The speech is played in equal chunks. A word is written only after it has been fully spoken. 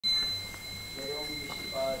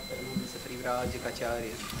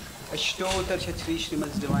Kacharya Ashtotar Shri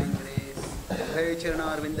Srimad Divine Grace Jai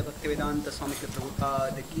Charanarvinda Bhaktivedanta Swami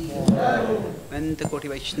Prabhupada Ki Vanta Koti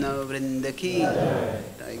Vaishnava Vrinda Ki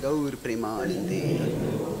Jai Gaur Premanande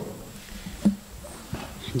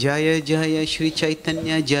Jaya Jaya Shri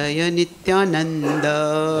Chaitanya Jaya Nityananda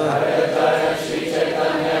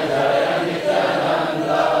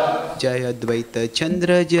Jaya Advaita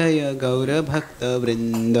Chandra Jaya Gaura Bhakta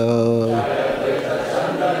Vrinda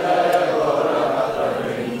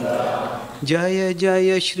Jaya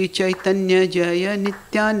Jaya Shri Chaitanya Jaya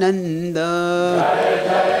Nityananda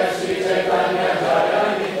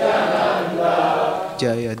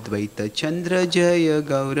Jaya Advaita Chandra Jaya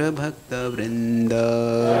Gaura Bhakta Vrinda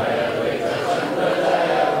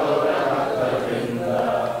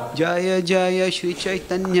Jaya Jaya Shri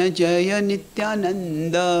Chaitanya Jaya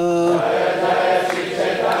Nityananda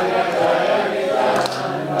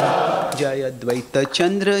Jaya Advaita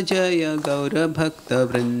Chandra Jaya Gaura Bhakta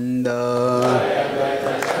Vrinda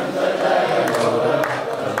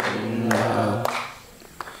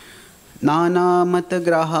Nana Mata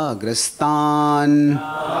Graha Grastan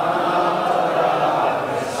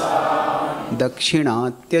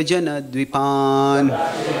Dakshinatya Jana Dvipan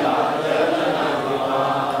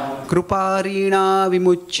Kruparina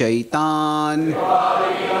Vimuchaitan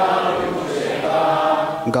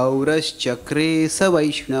Gauras Chakre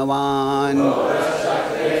Savaishnavan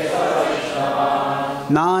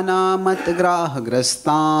Nana Matgraha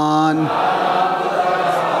Grastan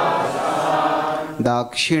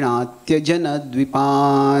Dakshinatya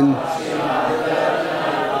Janadvipan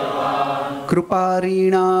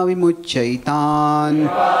Kruparina Vimuchaitan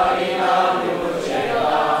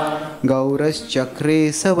Gauras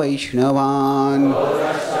Chakre Savaishnavan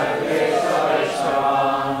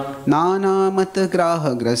Nana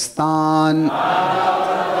Matgraha Grastan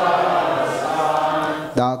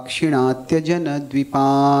Dakshinatya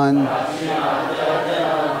Janadvipan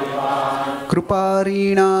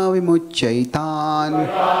Kruparina Vimuchaitan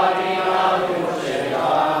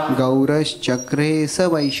Gauras Chakre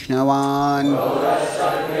Savaishnavan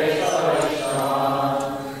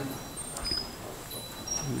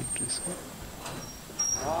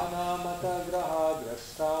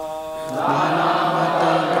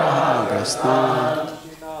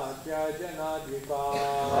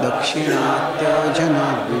Dakshinatya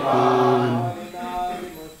Janadvipan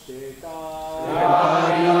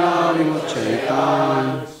Kruparina Vimuchaitan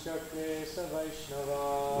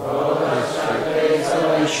Gauras Chakre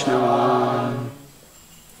Savaishnavan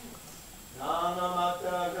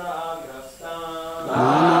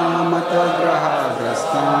Nana Mata Graha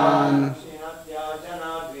Grastan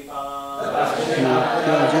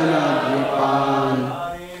Dakshinatya Janadvipan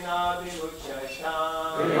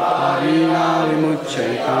Kruparina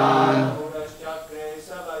Vimuchaitan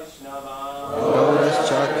Gauras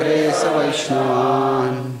Chakre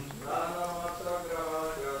Savaishnavan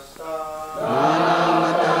Nana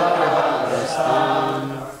Mata Graha Grastan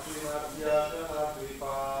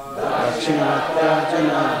Dakshinatya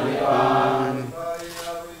Janadvipan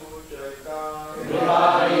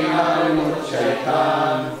Kruparina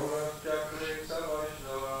Vimuchaitan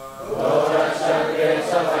Gauras Chakre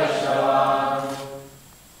Savaishnavan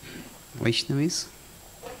Vaishnavis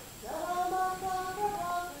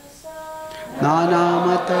Nana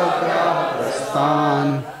Mata Graha Grastan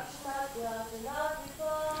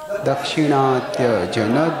Dakshinatya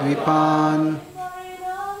Janadvipan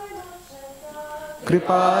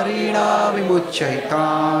Kruparina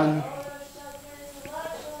Vimuchaitan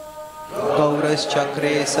Gauras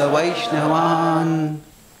Chakre Savaishnavan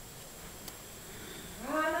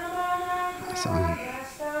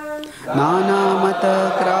Nana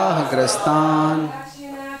Mata Graha Grastan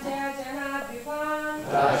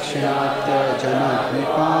Dakshinatya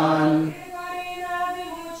Janadvipan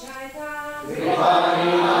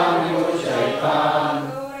Kruparina Vimuchaitan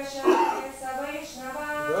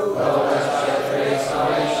Gauras Chakre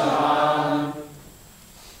Savaishnavan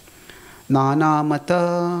Nana Mata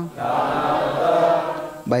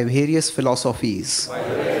by various philosophies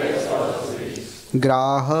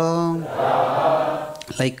Graha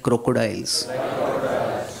like crocodiles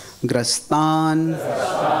Grastan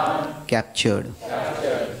captured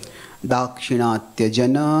Dakshinatya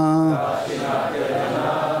Jana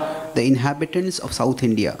the inhabitants of South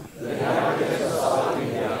India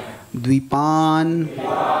Dvipan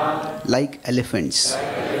like elephants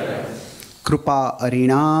Krupa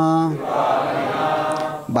Arina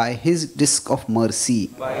by his disc of mercy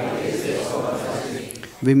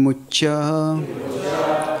Vimucha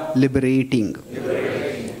liberating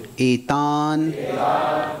Etan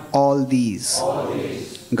all these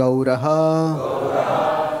Gauraha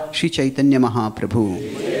Shri Chaitanya Mahaprabhu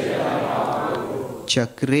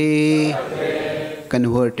Chakre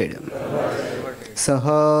converted.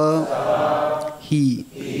 Saha, he,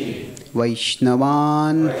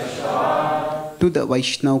 Vaishnavan, to the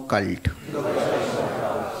Vaishnav cult.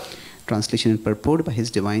 Translation and purport by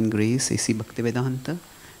His Divine Grace A.C. Bhaktivedanta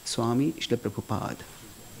Swami Srila Prabhupada.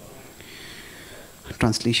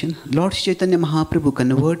 Translation. Lord Chaitanya Mahaprabhu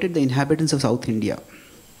converted the inhabitants of South India.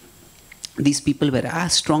 These people were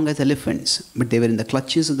as strong as elephants, but they were in the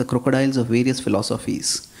clutches of the crocodiles of various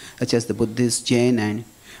philosophies, such as the Buddhist, Jain and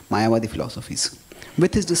Mayavadi philosophies.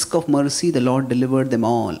 With His disc of mercy, the Lord delivered them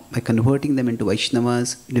all by converting them into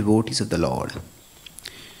Vaishnavas, devotees of the Lord.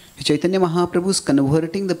 Chaitanya Mahaprabhu's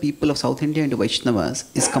converting the people of South India into Vaishnavas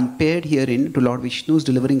is compared herein to Lord Vishnu's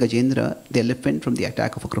delivering Gajendra, the elephant, from the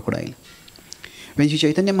attack of a crocodile. When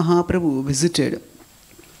Chaitanya Mahaprabhu visited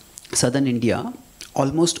southern India,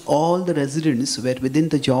 almost all the residents were within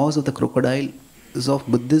the jaws of the crocodiles of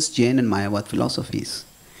Buddhist, Jain and Mayavad philosophies.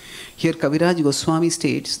 Here Kaviraj Goswami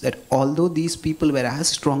states that although these people were as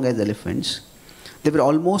strong as elephants, they were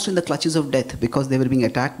almost in the clutches of death because they were being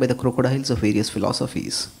attacked by the crocodiles of various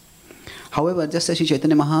philosophies. However, just as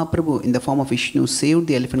Chaitanya Mahaprabhu in the form of Vishnu saved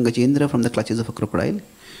the elephant Gajendra from the clutches of a crocodile,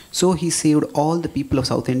 so he saved all the people of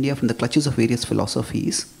South India from the clutches of various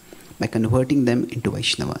philosophies by converting them into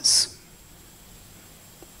Vaishnavas.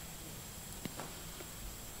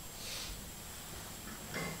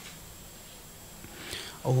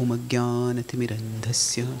 Om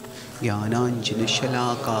Ajnanatimirandhasya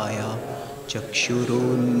Jnananjanashalakaya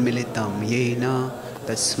Chakshurunmilitam Yena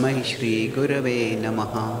Tasmai Shri Gurave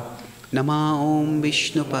Namaha. Nama Om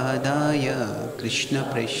Vishnupadaya Krishna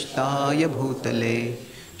Prishtaya Bhutale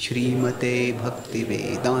Shrimate Bhakti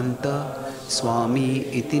Vedanta Swami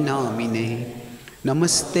Iti Namine.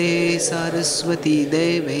 Namaste Saraswati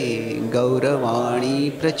Deve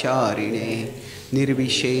Gauravani Pracharine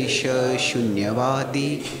Nirvishesha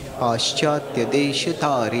Shunyavadi Paschatya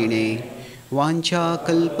Deshatarine Vancha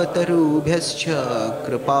Kalpatarubhyascha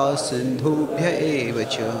Kripa Sindhubhya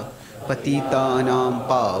Evacha Patitanam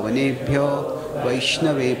Pavanebhyo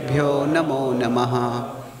Vaishnavebhyo Namo Namaha.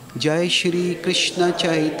 Jai Shri Krishna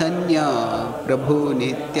Chaitanya Prabhu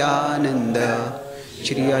Nityananda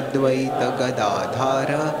Shri Advaita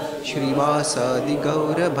Gadadhara Shrivasadi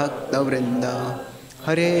Gaura Bhakta Vrinda.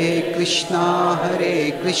 Hare Krishna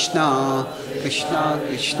Krishna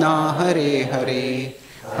Krishna Hare Hare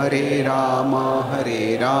Hare Rama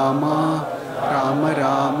Rama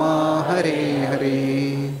Rama Hare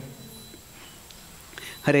Hare.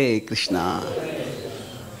 Hare Krishna.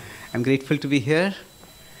 I'm grateful to be here,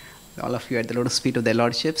 all of you at the lotus feet of their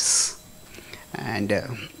lordships, and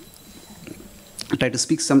try to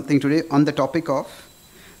speak something today on the topic of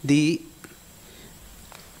the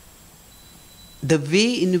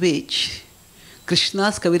way in which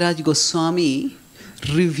Krishna's Kaviraj Goswami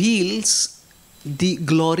reveals the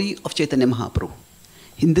glory of Chaitanya Mahaprabhu.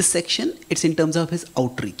 In this section, it's in terms of his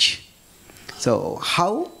outreach. So,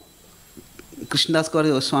 how Krishnadas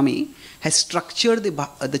Kaviraj Goswami has structured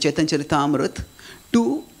the Chaitanya Charitamirta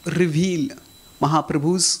to reveal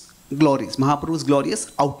Mahaprabhu's glories, Mahaprabhu's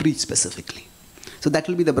glorious outreach specifically. So that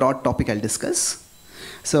will be the broad topic I'll discuss.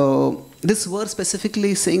 So this verse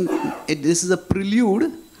specifically is saying this is a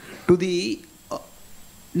prelude to the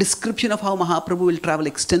description of how Mahaprabhu will travel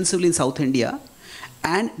extensively in South India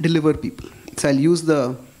and deliver people. So I'll use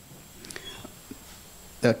the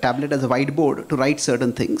tablet as a whiteboard to write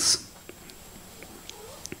certain things.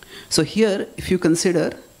 So here, if you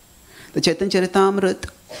consider the Chaitanya Charitamirta,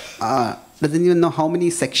 doesn't even know how many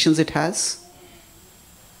sections it has.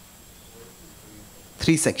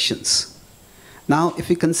 3 sections. Now, if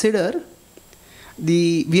we consider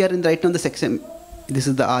we are in right now the section. This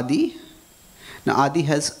is the Adi. Now, Adi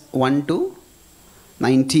has 1 to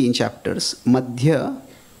 19 chapters. Madhya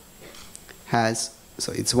has,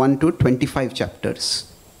 so it's 1 to 25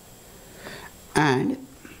 chapters. And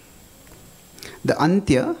the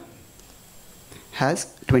Antya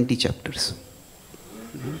has 20 chapters.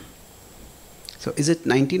 So is it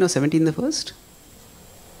 19 or 17 the first?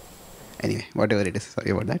 Anyway, whatever it is,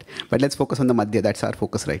 sorry about that. But let's focus on the Madhya, that's our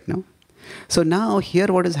focus right now. So now here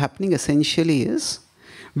what is happening essentially is,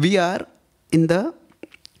 we are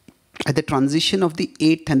at the transition of the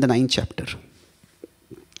 8th and the 9th chapter.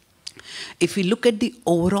 If we look at the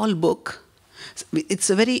overall book, it's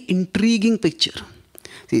a very intriguing picture.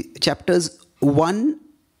 See, chapters 1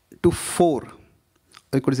 to 4, or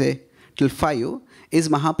you could say till 5, is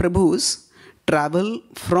Mahaprabhu's travel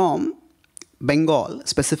from Bengal.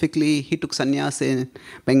 Specifically, he took sannyas in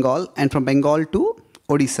Bengal, and from Bengal to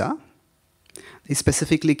Odisha. He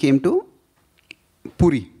specifically came to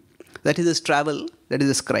Puri, That is his travel that is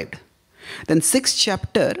described. Then 6th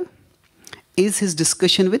chapter is his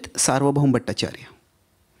discussion with Sarvabhaum Bhattacharya.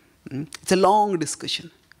 It's a long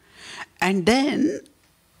discussion. And then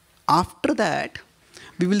after that,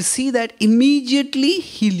 we will see that immediately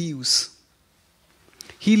he leaves.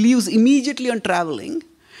 He leaves immediately on traveling.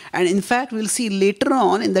 And in fact, we'll see later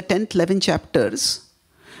on in the 10th, 11th chapters,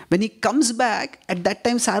 when he comes back, at that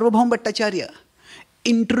time Sarvabhaum Bhattacharya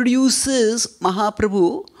introduces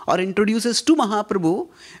Mahaprabhu or introduces to Mahaprabhu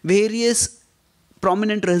various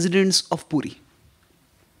prominent residents of Puri.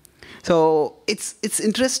 So it's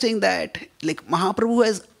interesting that like Mahaprabhu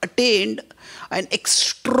has attained an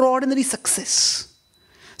extraordinary success.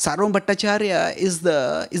 Sarvabhaum Bhattacharya is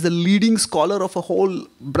the leading scholar of a whole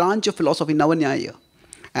branch of philosophy, Navanyaya.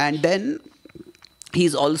 And then he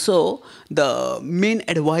is also the main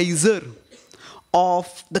advisor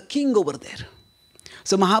of the king over there.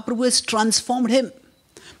 So Mahaprabhu has transformed him.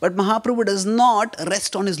 But Mahaprabhu does not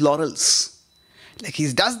rest on his laurels. Like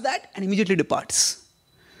he does that and immediately departs.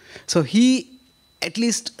 So he, at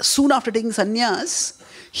least soon after taking sannyas,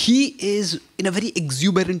 he is in a very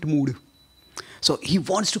exuberant mood. So he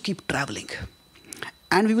wants to keep traveling.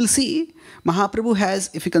 And we will see Mahaprabhu has,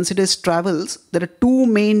 if you consider his travels, there are two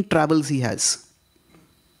main travels he has.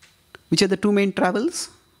 Which are the two main travels?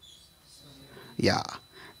 Yeah.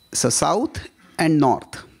 So south and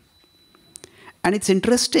north. And it's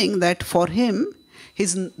interesting that for him,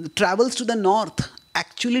 his travels to the north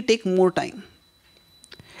actually take more time.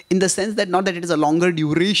 In the sense that not that it is a longer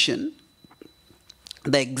duration,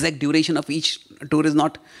 the exact duration of each tour is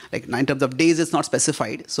not, like in terms of days, it's not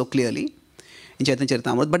specified so clearly in Chaitanya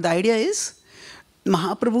Charitamrita. But the idea is,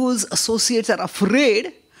 Mahaprabhu's associates are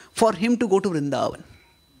afraid for him to go to Vrindavan.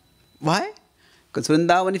 Why? Because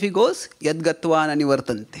Vrindavan, if he goes, yad gatvan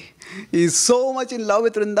anivartante. He is so much in love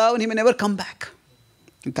with Vrindavan, he may never come back.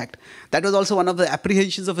 In fact, that was also one of the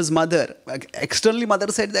apprehensions of his mother. Externally, mother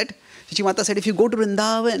said that, Shishimata said, if you go to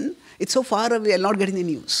Vrindavan, it's so far away, I'll not get any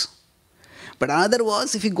news. But another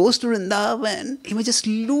was, if he goes to Vrindavan, he may just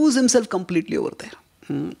lose himself completely over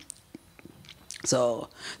there. So,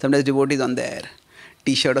 sometimes devotees on their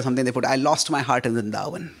t-shirt or something, they put, I lost my heart in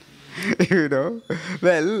Vrindavan. You know,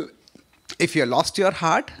 well, if you lost your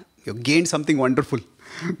heart, you gained something wonderful.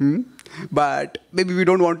 But maybe we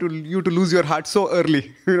don't want you to lose your heart so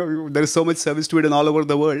early. You know, there is so much service to it and all over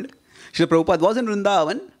the world. Srila Prabhupada was in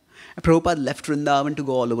Vrindavan. Prabhupada left Vrindavan to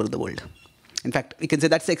go all over the world. In fact, we can say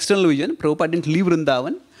that's the external vision. Prabhupada didn't leave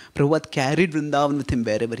Vrindavan. Prabhupada carried Vrindavan with him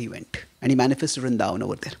wherever he went. And he manifested Vrindavan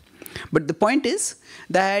over there. But the point is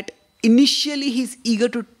that initially he's eager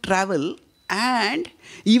to travel, and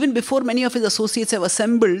even before many of his associates have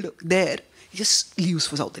assembled there, he just leaves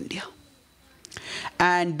for South India.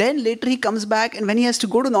 And then later he comes back, and when he has to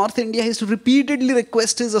go to North India, he has to repeatedly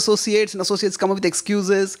request his associates, and associates come up with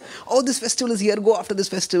excuses. Oh, this festival is here, go after this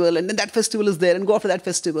festival, and then that festival is there, and go after that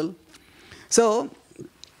festival. So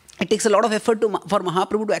it takes a lot of effort for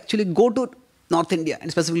Mahaprabhu to actually go to North India, and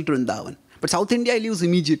specifically to Vrindavan. But South India he leaves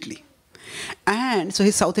immediately. And so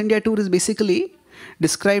his South India tour is basically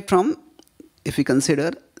described from, if we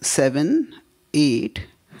consider 7, 8,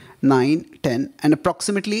 9, 10, and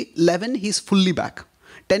approximately 11, he's fully back.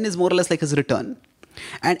 10 is more or less like his return.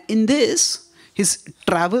 And in this, his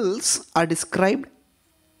travels are described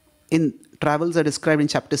in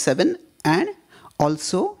chapter 7 and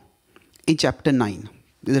also in chapter 9.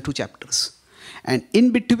 These are two chapters. And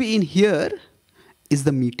in between here is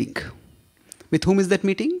the meeting. With whom is that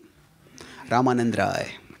meeting? Ramanand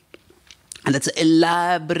Rai. And that's an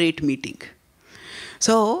elaborate meeting.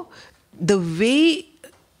 So, the way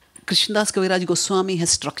Krishnadas Kaviraj Goswami has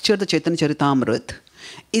structured the Chaitanya Charitamrita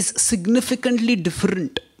is significantly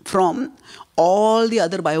different from all the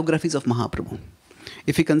other biographies of Mahaprabhu.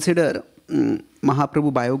 If you consider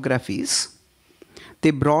Mahaprabhu biographies,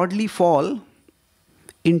 they broadly fall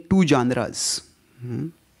in two genres.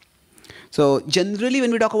 So generally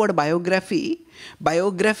when we talk about a biography,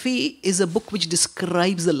 biography is a book which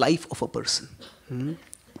describes the life of a person.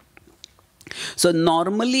 So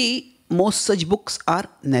normally most such books are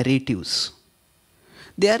narratives.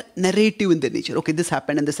 They are narrative in their nature. Okay, this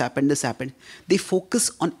happened and this happened, this happened. They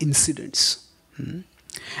focus on incidents.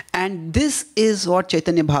 And this is what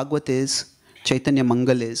Chaitanya Bhagavat is, Chaitanya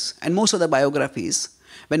Mangal is, and most of the biographies.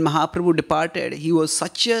 When Mahaprabhu departed, he was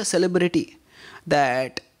such a celebrity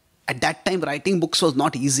that at that time writing books was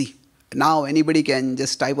not easy. Now anybody can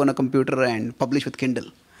just type on a computer and publish with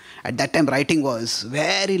Kindle. At that time writing was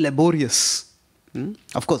very laborious.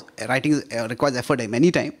 Of course, writing requires effort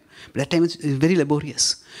many times, but that time it's very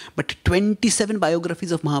laborious. But 27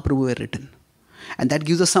 biographies of Mahaprabhu were written. And that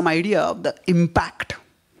gives us some idea of the impact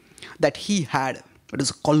that he had. It is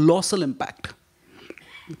a colossal impact.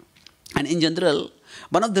 And in general,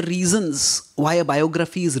 one of the reasons why a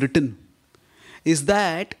biography is written is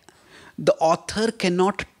that the author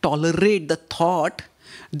cannot tolerate the thought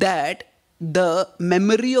that the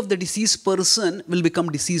memory of the deceased person will become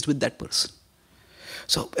deceased with that person.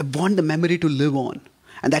 So I want the memory to live on.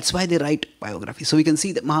 And that's why they write biography. So we can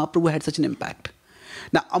see that Mahaprabhu had such an impact.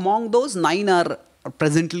 Now, among those, 9 are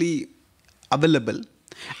presently available.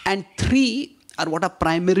 And 3 are what are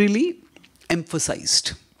primarily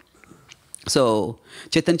emphasized. So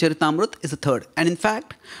Chaitanya Charitamrita is the third. And in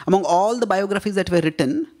fact, among all the biographies that were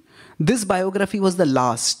written, this biography was the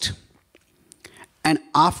last. And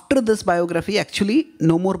after this biography, actually,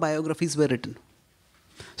 no more biographies were written.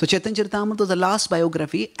 So Chaitanya Charitamrita was the last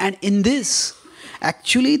biography. And in this,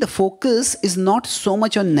 actually, the focus is not so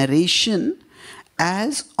much on narration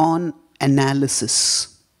as on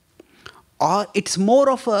analysis. Or it's more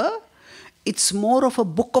of a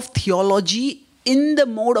book of theology in the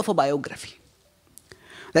mode of a biography.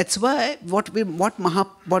 That's why what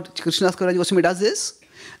Krishnadas Kaviraj Goswami does is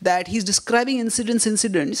that he's describing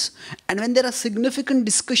incidents, and when there are significant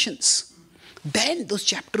discussions, then those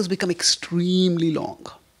chapters become extremely long.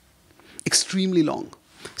 Extremely long.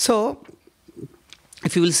 So,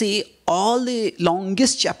 if you will see all the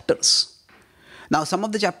longest chapters, now some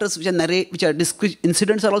of the chapters which are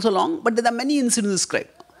incidents are also long, but there are many incidents described.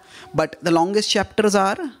 But the longest chapters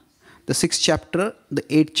are the 6th chapter, the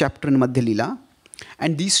 8th chapter in Madhya Leela,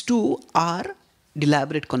 and these 2 are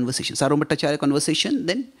elaborate conversations. Sarvabhattacharya conversation,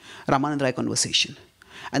 then Ramananda Rai conversation.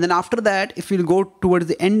 And then after that, if we'll go towards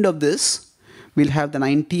the end of this, we'll have the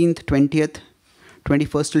 19th, 20th,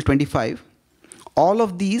 21st till 25. All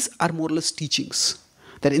of these are more or less teachings.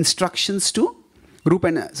 They're instructions to group.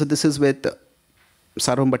 And so this is with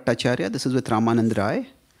Sarvabhattacharya, this is with Ramananda Rai.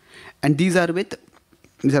 And these are again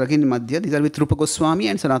in Madhya, these are with Rupa Goswami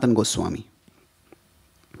and Sanatana Goswami.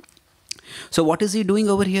 So what is he doing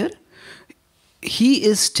over here? He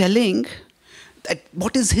is telling that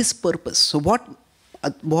what is his purpose. So what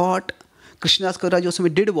Krishnadas Kaviraj Goswami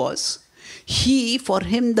did was, for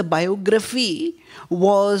him the biography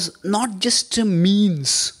was not just a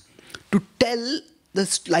means to tell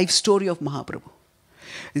the life story of Mahaprabhu.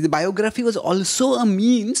 The biography was also a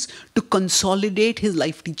means to consolidate his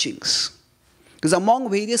life teachings. Because among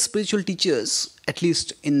various spiritual teachers, at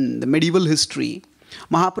least in the medieval history,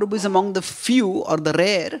 Mahaprabhu is among the few or the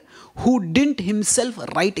rare who didn't himself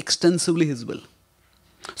write extensively his will.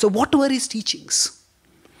 So what were his teachings?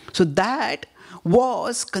 So that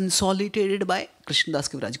was consolidated by Krishnadas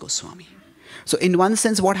Kaviraj Goswami. So in one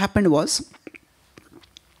sense, what happened was,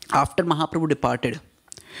 after Mahaprabhu departed,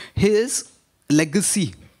 his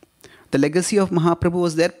legacy, the legacy of Mahaprabhu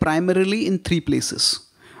was there primarily in 3 places.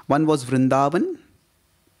 One was Vrindavan,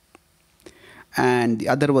 and the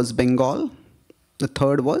other was Bengal, the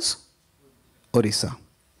third was Orissa.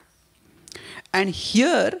 And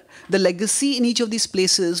here, the legacy in each of these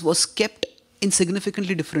places was kept in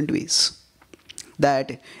significantly different ways.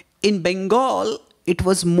 That in Bengal, it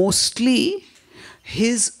was mostly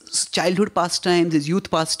his childhood pastimes, his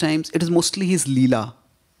youth pastimes, it is mostly his Leela.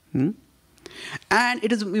 And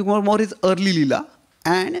it is more his early Leela.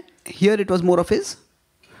 And here it was more of his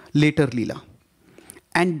later Leela.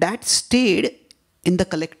 And that stayed in the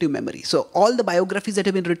collective memory. So all the biographies that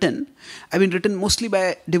have been written mostly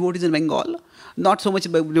by devotees in Bengal, not so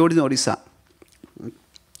much by devotees in Orissa.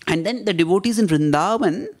 And then the devotees in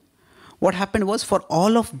Vrindavan, what happened was, for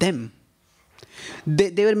all of them,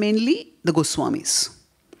 they were mainly the Goswamis.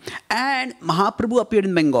 And Mahaprabhu appeared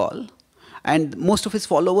in Bengal, and most of his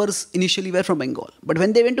followers initially were from Bengal. But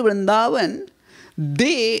when they went to Vrindavan,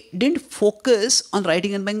 they didn't focus on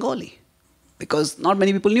writing in Bengali, because not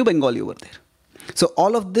many people knew Bengali over there. So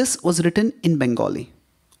all of this was written in Bengali,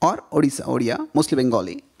 or Odia, mostly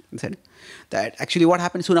Bengali. He said that actually what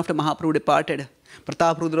happened soon after Mahaprabhu departed,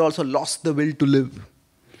 Prataprudra also lost the will to live.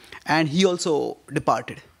 And he also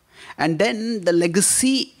departed. And then the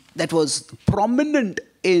legacy that was prominent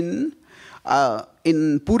in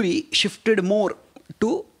Puri shifted more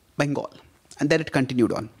to Bengal. And then it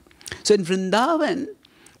continued on. So in Vrindavan,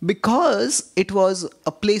 because it was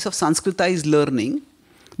a place of Sanskritized learning,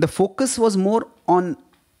 the focus was more on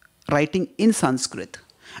writing in Sanskrit.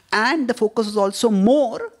 And the focus was also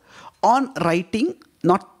more on writing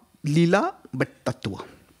not Leela but Tattva.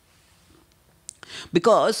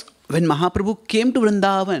 Because when Mahaprabhu came to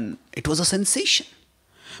Vrindavan, it was a sensation.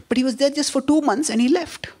 But he was there just for 2 months and he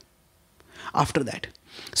left after that.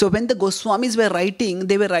 So when the Goswamis were writing,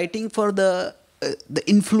 they were writing for the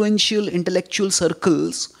influential intellectual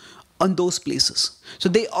circles on those places. So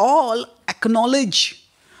they all acknowledge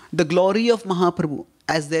the glory of Mahaprabhu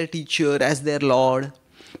as their teacher, as their Lord.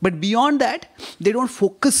 But beyond that, they don't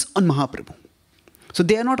focus on Mahaprabhu. So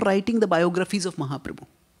they are not writing the biographies of Mahaprabhu.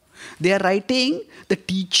 They are writing the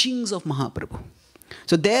teachings of Mahaprabhu.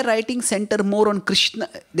 So their writings center more on Krishna.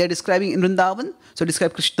 They are describing in Vrindavan, so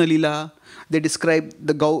describe Krishna Lila. They describe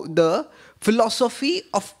the philosophy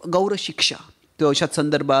of Gaura Shiksha. The Shat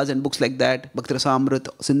Sandarbhas and books like that, Bhakti Rasamrita,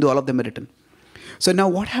 Sindhu, all of them are written. So now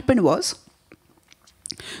what happened was,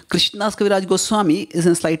 Krishnadas Kaviraj Goswami is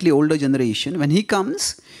in a slightly older generation. When he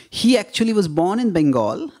comes, he actually was born in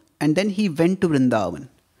Bengal and then he went to Vrindavan.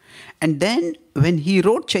 And then when he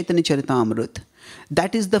wrote Chaitanya Charitamirta,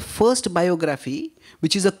 that is the first biography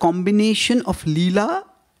which is a combination of Leela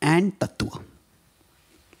and Tattva.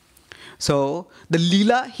 So the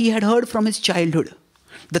Leela he had heard from his childhood.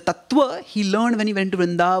 The Tattva he learned when he went to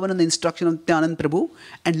Vrindavan on the instruction of Nityananda Prabhu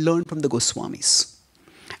and learned from the Goswamis.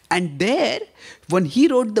 And there, when he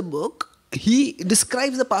wrote the book, he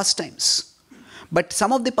describes the pastimes. But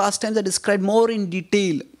some of the pastimes are described more in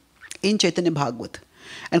detail in Chaitanya Bhagavat.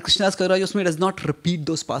 And Krishnadas Kaviraj Goswami does not repeat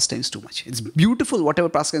those pastimes too much. It's beautiful, whatever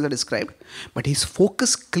pastimes are described, but his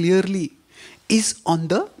focus clearly is on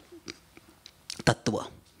the Tattva.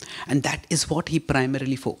 And that is what he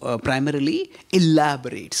primarily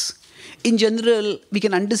elaborates. In general, we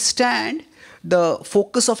can understand the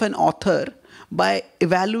focus of an author by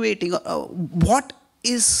evaluating what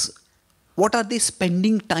are they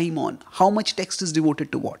spending time on, how much text is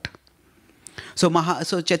devoted to what. So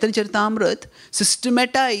Chaitanya Charitamrita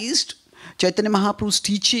systematized Chaitanya Mahaprabhu's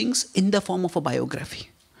teachings in the form of a biography.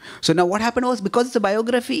 So now what happened was, because it's a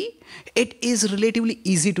biography, it is relatively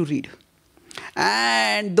easy to read.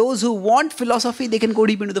 And those who want philosophy, they can go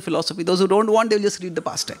deep into the philosophy. Those who don't want, they'll just read the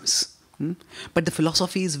pastimes. But the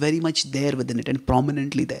philosophy is very much there within it and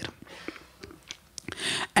prominently there.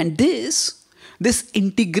 And this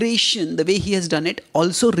integration, the way he has done it,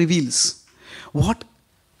 also reveals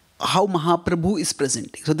how Mahaprabhu is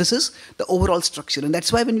presenting. So this is the overall structure. And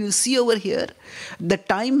that's why when you see over here, the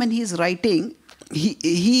time when he is writing,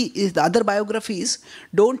 the other biographies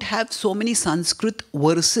don't have so many Sanskrit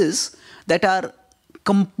verses that are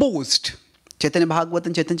composed. Chaitanya Bhagavat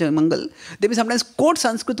and Chaitanya Mangal, they may sometimes quote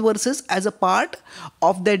Sanskrit verses as a part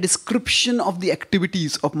of their description of the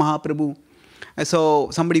activities of Mahaprabhu. So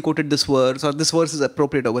somebody quoted this verse, or this verse is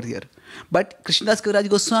appropriate over here. But Krishnadas Kaviraj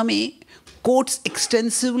Goswami quotes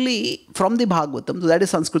extensively from the Bhagavatam, so that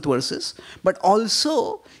is Sanskrit verses, but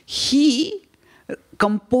also he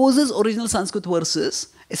composes original Sanskrit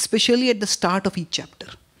verses, especially at the start of each chapter,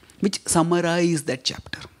 which summarize that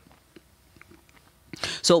chapter.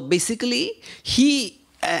 So basically,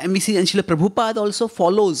 and we see and Srila Prabhupada also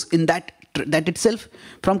follows in that itself,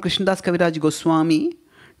 from Krishnadas Kaviraj Goswami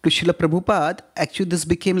to Srila Prabhupada. Actually, this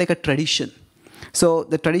became like a tradition. So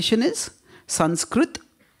the tradition is Sanskrit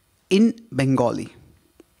in Bengali.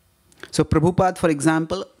 So Prabhupada, for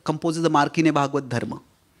example, composes the Markine Bhagavad Dharma.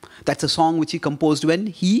 That's a song which he composed when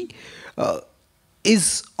he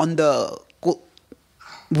is on the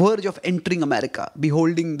verge of entering America,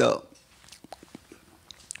 beholding the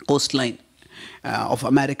coastline of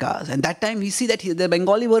America. And that time we see that there are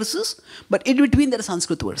Bengali verses, but in between there are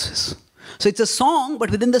Sanskrit verses. So it's a song, but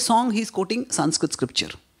within the song he's quoting Sanskrit scripture.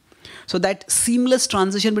 So that seamless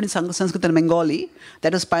transition between Sanskrit and Bengali,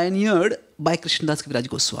 that was pioneered by Krishnadas Kaviraj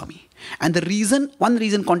Goswami. And one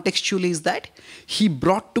reason contextually is that he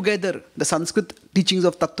brought together the Sanskrit teachings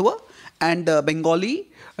of Tattva and the Bengali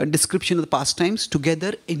description of the pastimes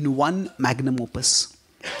together in one magnum opus.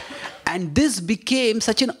 And this became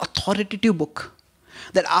such an authoritative book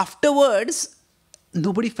that afterwards,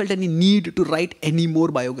 nobody felt any need to write any more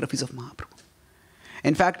biographies of Mahaprabhu.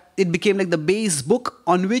 In fact, it became like the base book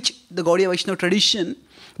on which the Gaudiya Vaishnava tradition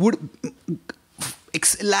would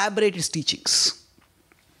elaborate its teachings.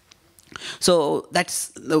 So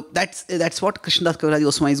that's what Krishnadas Kaviraj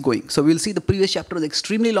Goswami is going. So we'll see the previous chapter was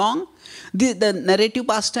extremely long. The narrative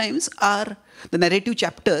pastimes are, the narrative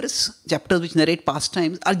chapters which narrate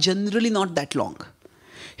pastimes are generally not that long.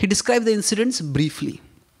 He describes the incidents briefly.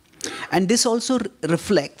 And this also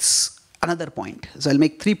reflects another point. So I'll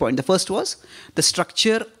make 3 points. The first was the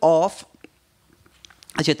structure of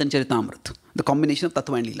Chaitanya Charitamrita, the combination of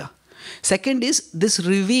Tattva and Leela. Second is, this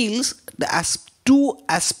reveals the two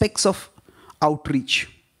aspects of outreach,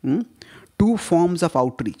 two forms of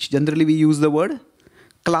outreach. Generally we use the word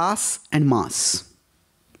class and mass.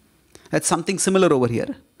 That's something similar over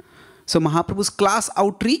here. So Mahaprabhu's class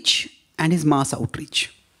outreach and his mass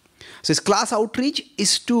outreach. So his class outreach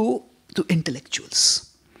is to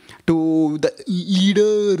intellectuals, to the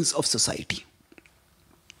leaders of society.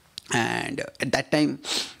 And at that time,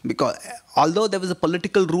 because although there was a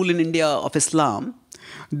political rule in India of Islam,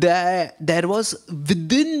 there was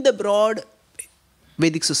within the broad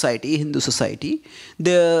Vedic society, Hindu society,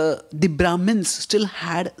 the Brahmins still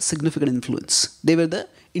had significant influence. They were the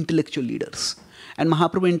intellectual leaders. And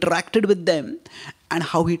Mahaprabhu interacted with them and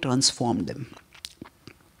how he transformed them.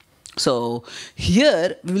 So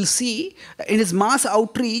here we will see in his mass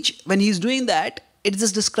outreach, when he's doing that, it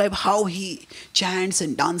just describes how he chants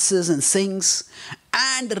and dances and sings.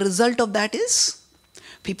 And the result of that is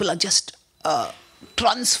people are just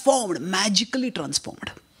transformed, magically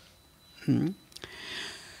transformed.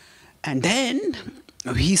 And then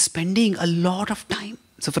he's spending a lot of time.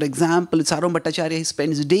 So for example, Saram Bhattacharya, he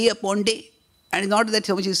spends day upon day. And it's not that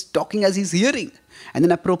so much he's talking as he's hearing. And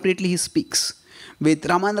then appropriately he speaks. With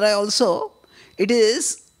Raman Rai also,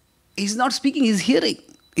 he's not speaking, he's hearing.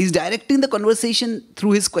 He's directing the conversation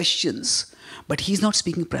through his questions. But he's not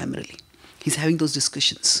speaking primarily. He's having those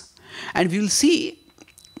discussions. And we will see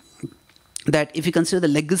that if you consider the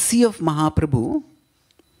legacy of Mahaprabhu,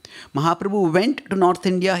 Mahaprabhu went to North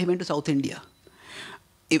India, he went to South India.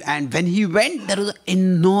 And when he went, there was an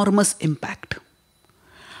enormous impact.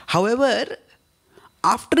 However,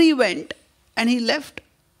 after he went and he left,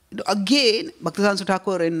 again, Bhaktisiddhanta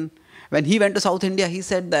Thakur, when he went to South India, he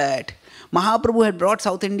said that Mahaprabhu had brought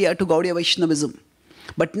South India to Gaudiya Vaishnavism.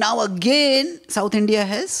 But now again, South India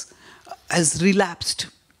has relapsed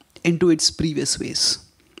into its previous ways.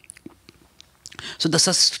 So the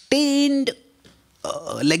sustained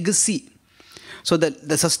legacy. So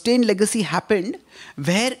the sustained legacy happened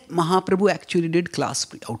where Mahaprabhu actually did class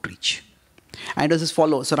outreach. And it was as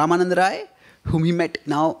follows. So Ramananda Rai, whom he met,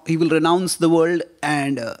 now he will renounce the world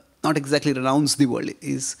and not exactly renounce the world.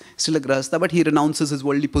 He's still a grahastha, but he renounces his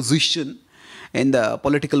worldly position in the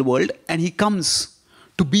political world and he comes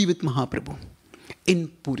to be with Mahaprabhu in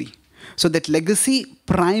Puri. So that legacy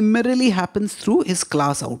primarily happens through his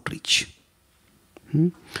class outreach.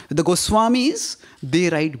 The Goswamis, they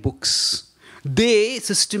write books. They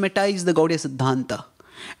systematize the Gaudiya Siddhanta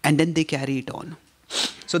and then they carry it on.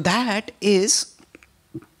 So that is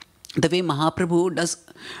the way Mahaprabhu does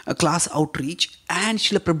a class outreach, and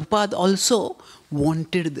Srila Prabhupada also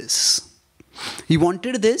wanted this. He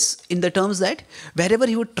wanted this in the terms that wherever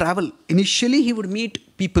he would travel, initially he would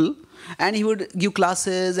meet people and he would give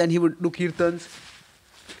classes and he would do kirtans.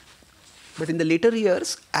 But in the later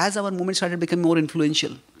years, as our movement started becoming more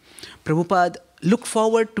influential, Prabhupada looked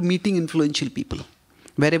forward to meeting influential people.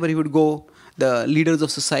 Wherever he would go, the leaders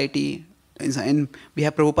of society, and we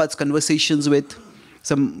have Prabhupada's conversations with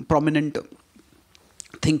some prominent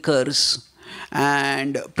thinkers.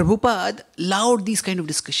 And Prabhupada loved these kind of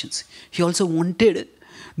discussions. He also wanted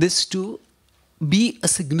this to be a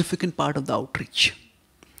significant part of the outreach.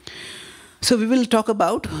 So we will talk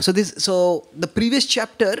about, so the previous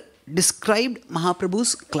chapter described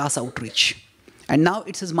Mahaprabhu's class outreach. And now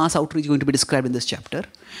it's his mass outreach going to be described in this chapter.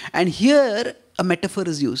 And here a metaphor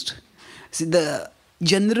is used. See,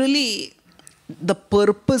 generally the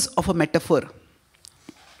purpose of a metaphor,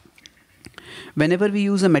 whenever we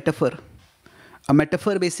use a metaphor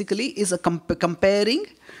basically is a comparing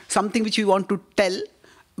something which we want to tell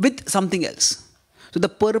with something else. So the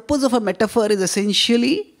purpose of a metaphor is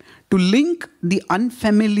essentially to link the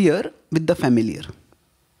unfamiliar with the familiar.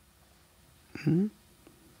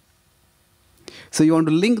 So you want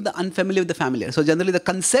to link the unfamiliar with the familiar. So generally the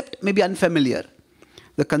concept may be unfamiliar.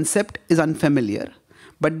 The concept is unfamiliar.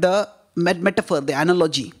 But the metaphor, the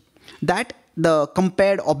analogy, that the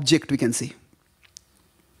compared object we can say.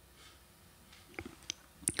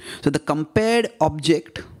 So the compared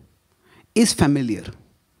object is familiar.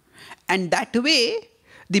 And that way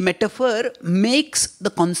the metaphor makes the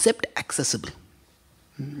concept accessible.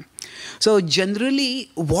 So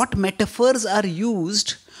generally what metaphors are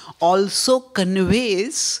used also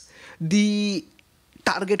conveys the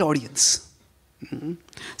target audience.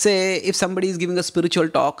 Say if somebody is giving a spiritual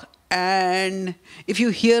talk and if you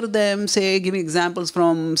hear them say giving examples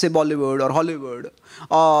from say Bollywood or Hollywood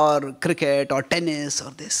or cricket or tennis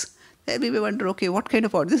or this, then we may wonder, okay, what kind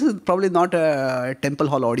of audience? This is probably not a temple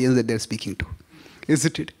hall audience that they're speaking to,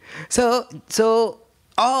 isn't it? So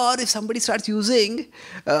or if somebody starts using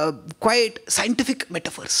quite scientific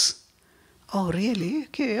metaphors, oh really?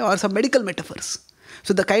 Okay, or some medical metaphors.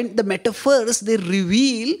 So the metaphors, they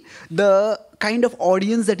reveal the kind of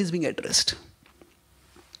audience that is being addressed.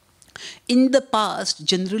 In the past,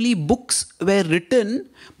 generally books were written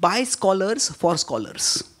by scholars for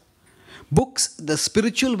scholars. Books, the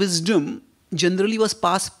spiritual wisdom generally was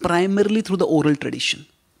passed primarily through the oral tradition.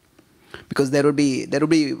 Because there would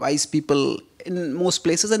be wise people in most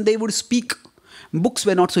places and they would speak Books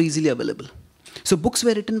were not so easily available. So books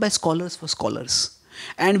were written by scholars for scholars.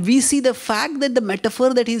 And we see the fact that the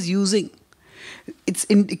metaphor that he's using, it's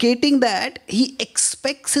indicating that he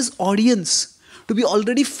expects his audience to be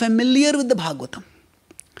already familiar with the Bhagavatam.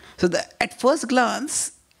 So at first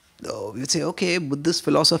glance, we would say, okay, Buddhist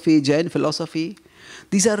philosophy, Jain philosophy,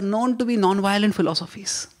 these are known to be non-violent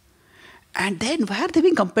philosophies. And then why are they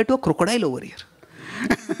being compared to a crocodile over here?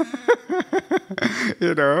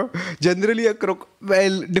 Generally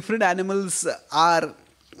different animals are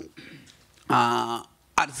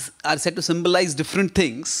said to symbolize different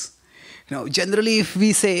things. Generally if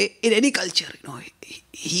we say in any culture,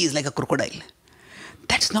 he is like a crocodile.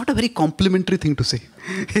 That's not a very complimentary thing to say,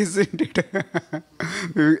 isn't it?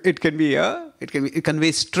 It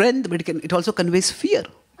conveys strength, but it also conveys fear.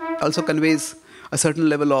 It also conveys a certain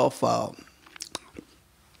level of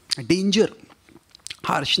danger,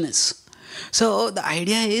 harshness. So the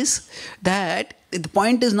idea is that the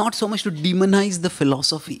point is not so much to demonize the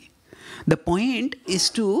philosophy. The point is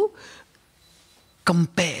to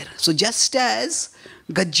compare. So just as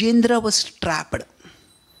Gajendra was trapped.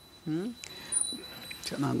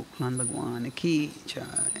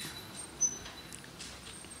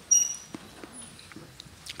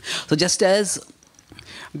 So just as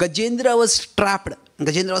Gajendra was trapped,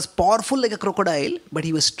 Gajendra was powerful like a crocodile, but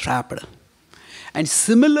he was trapped. And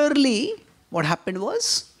similarly, what happened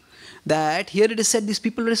was that here it is said these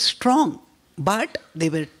people were strong, but they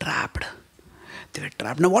were trapped. They were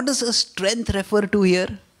trapped. Now what does the strength refer to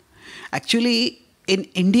here? Actually, in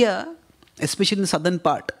India, especially in the southern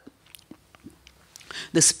part,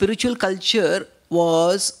 the spiritual culture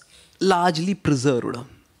was largely preserved.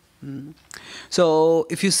 So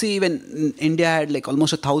if you see, when India had like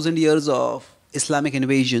almost 1,000 years of Islamic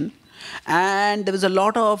invasion, and there was a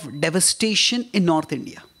lot of devastation in North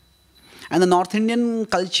India. And the North Indian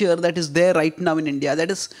culture that is there right now in India, that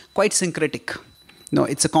is quite syncretic.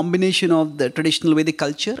 It's a combination of the traditional Vedic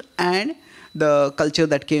culture and the culture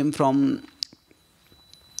that came from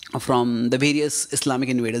the various Islamic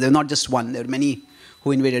invaders. There were not just one, there were many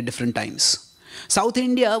who invaded different times. South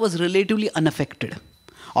India was relatively unaffected.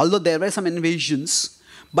 Although there were some invasions,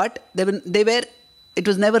 but it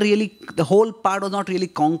was never really, the whole part was not really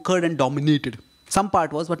conquered and dominated. Some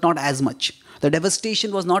part was, but not as much. The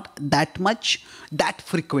devastation was not that much, that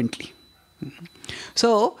frequently.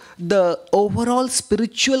 So the overall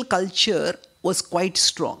spiritual culture was quite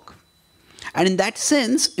strong. And in that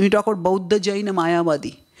sense, when we talk about Buddha, Jaina,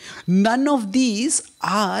 Mayavadi, none of these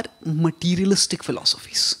are materialistic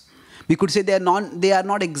philosophies. We could say they are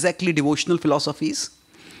not exactly devotional philosophies.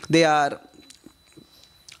 They are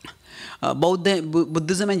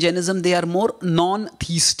Buddhism and Jainism, they are more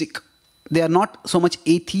non-theistic. They are not so much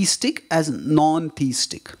atheistic as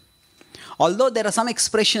non-theistic. Although there are some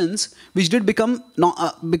expressions which did become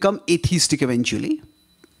atheistic eventually.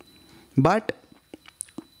 But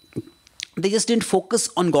they just didn't focus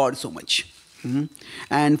on God so much.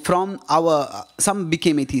 And some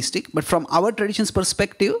became atheistic, but from our tradition's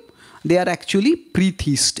perspective, they are actually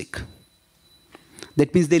pre-theistic.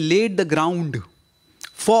 That means they laid the ground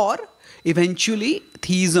for eventually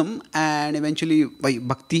theism and eventually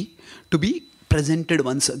bhakti to be presented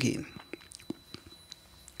once again.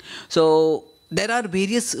 So there are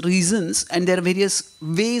various reasons and there are various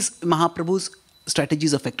ways Mahaprabhu's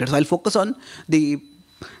strategies affected. So I'll focus on the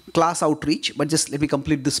class outreach, but just let me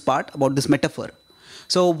complete this part about this metaphor.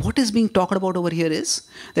 So what is being talked about over here is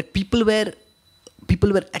that people were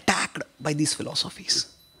attacked by these philosophies.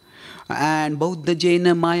 And Buddha,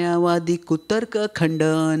 Jaina, Mayavadi, Kutarka,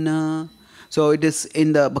 Khandana. So it is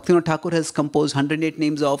in the Bhaktivinoda Thakur has composed 108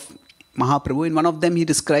 names of Mahaprabhu. In one of them he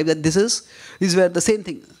described that these were the same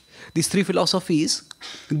thing. These three philosophies,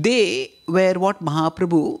 they were what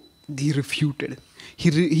Mahaprabhu, he refuted.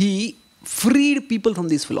 He freed people from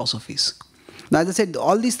these philosophies. Now as I said,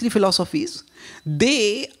 all these three philosophies,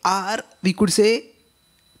 they are, we could say,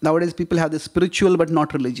 nowadays people have the spiritual but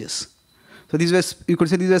not religious. So you could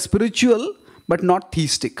say these were spiritual but not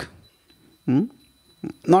theistic.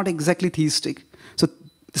 Not exactly theistic. So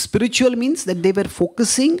the spiritual means that they were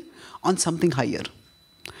focusing on something higher.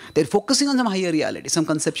 They're focusing on some higher reality, some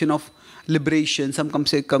conception of liberation, some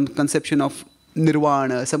conception of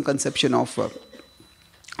nirvana, some conception of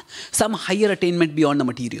some higher attainment beyond the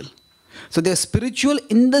material. So they're spiritual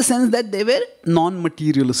in the sense that they were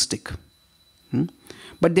non-materialistic.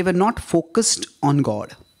 But they were not focused on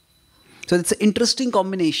God. So it's an interesting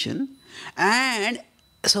combination. And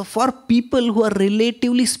so for people who are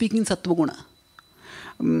relatively speaking Sattva-guna,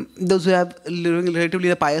 those who have relatively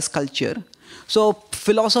a pious culture, so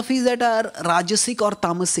philosophies that are Rajasic or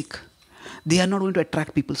Tamasic, they are not going to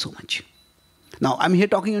attract people so much. Now, I'm here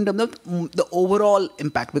talking in terms of the overall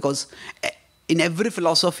impact, because in every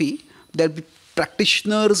philosophy, there will be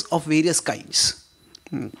practitioners of various kinds.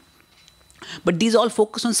 But these all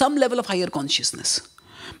focus on some level of higher consciousness.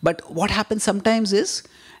 But what happens sometimes is,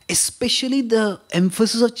 especially the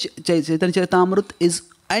emphasis of Chaitanya Charitamrita is,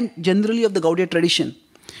 and generally of the Gaudiya tradition,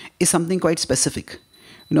 is something quite specific.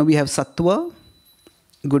 We have sattva,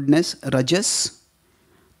 goodness, rajas,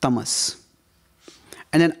 tamas.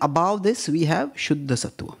 And then above this, we have Shuddha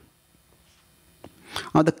Sattva.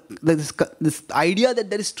 Now, this idea that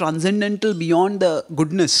there is transcendental beyond the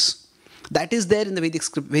goodness, that is there in the Vedic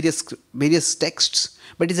various texts,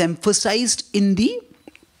 but is emphasized in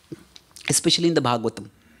especially in the Bhagavatam,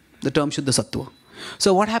 the term Shuddha Sattva.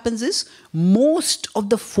 So what happens is, most of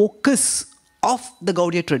the focus of the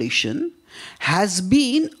Gaudiya tradition has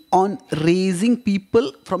been on raising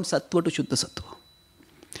people from Sattva to Shuddha Sattva.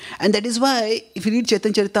 And that is why, if you read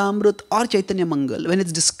Chaitanya Charitamrita or Chaitanya Mangal, when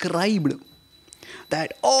it's described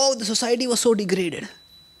that, oh, the society was so degraded.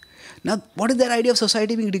 Now, what is their idea of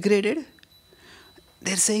society being degraded?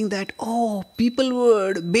 They're saying that, oh, people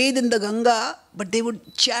would bathe in the Ganga, but they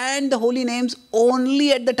would chant the holy names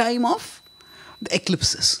only at the time of the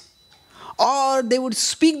eclipses. Or they would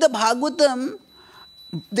speak the Bhagavatam,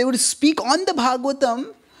 they would speak on the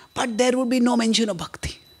Bhagavatam, but there would be no mention of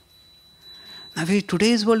bhakti. Now, in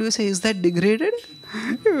today's world, we say, is that degraded?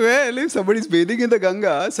 Well, if somebody is bathing in the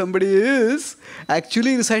Ganga, somebody is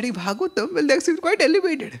actually reciting Bhagavatam, well, that's quite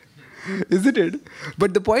elevated, isn't it?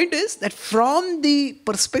 But the point is that from the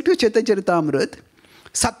perspective of Chaitanya Charitamrita,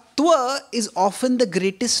 Sattva is often the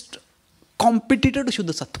greatest competitor to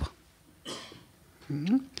Shuddha Sattva.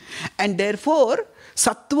 And therefore,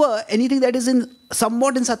 Sattva, anything that is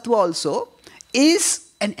somewhat in Sattva also,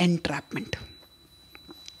 is an entrapment.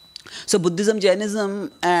 So Buddhism,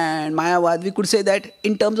 Jainism and Mayavad, we could say that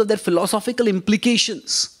in terms of their philosophical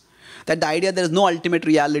implications, that the idea there is no ultimate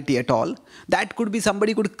reality at all, that could be,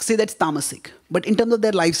 somebody could say that's tamasic. But in terms of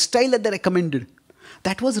their lifestyle that they recommended,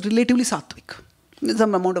 that was relatively sattvic.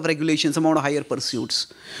 Some amount of regulation, some amount of higher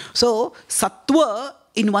pursuits. So Sattva,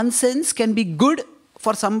 in one sense, can be good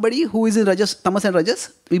for somebody who is in Rajas, Tamas and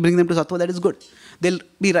Rajas. We bring them to Sattva, that is good. They'll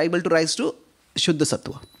be able to rise to Shuddha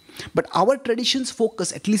Sattva. But our tradition's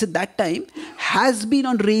focus, at least at that time, has been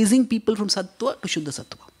on raising people from Sattva to Shuddha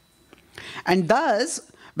Sattva. And thus,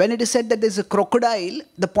 when it is said that there is a crocodile,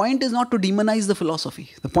 the point is not to demonize the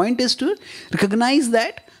philosophy. The point is to recognize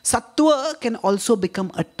that Sattva can also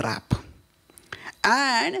become a trap.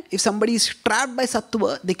 And if somebody is trapped by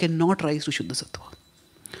Sattva, they cannot rise to Shuddha Sattva.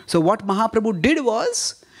 So what Mahaprabhu did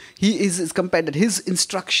was, he is compared that his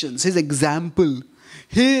instructions, his example,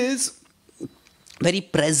 his very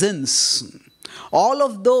presence, all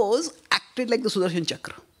of those acted like the Sudarshan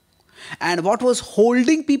Chakra. And what was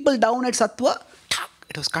holding people down at Sattva,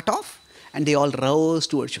 it was cut off, and they all rose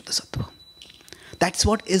towards Shuddha Sattva. That's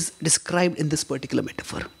what is described in this particular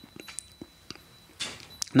metaphor.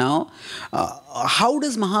 Now, how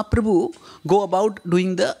does Mahaprabhu go about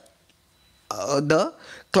doing the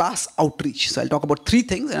class outreach? So I'll talk about three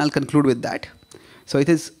things and I'll conclude with that. So it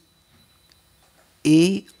is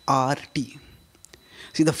ART.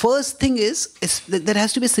 See, the first thing is that there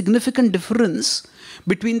has to be a significant difference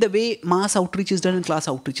between the way mass outreach is done and class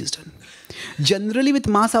outreach is done. Generally with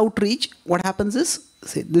mass outreach, what happens is,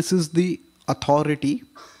 say, this is the authority,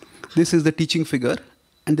 this is the teaching figure,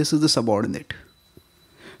 and this is the subordinate.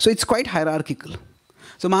 So it's quite hierarchical.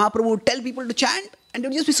 So Mahaprabhu would tell people to chant, and they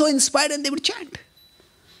would just be so inspired and they would chant.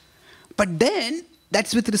 But then,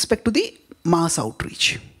 that's with respect to the mass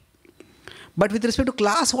outreach. But with respect to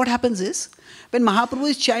class, what happens is, when Mahaprabhu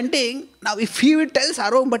is chanting, now if he will tell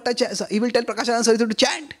Sarvam Bhatta, he will tell Prakashananda Saraswati to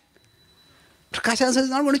chant. Prakashananda Saraswati is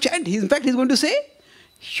not going to chant. In fact, he is going to say,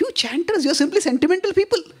 you chanters, you are simply sentimental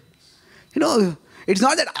people. It's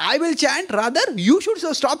not that I will chant, rather you should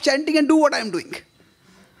stop chanting and do what I am doing.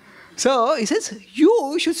 So he says,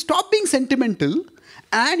 you should stop being sentimental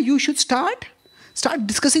and you should start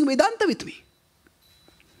discussing Vedanta with me.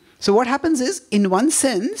 So what happens is, in one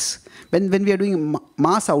sense, when we are doing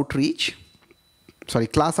class outreach,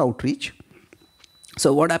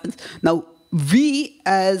 so what happens? Now, we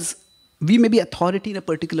may be authority in a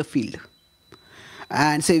particular field.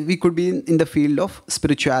 And say we could be in the field of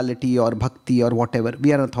spirituality or bhakti or whatever,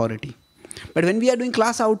 we are authority. But when we are doing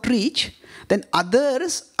class outreach, then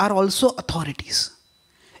others are also authorities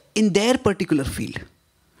in their particular field,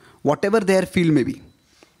 whatever their field may be.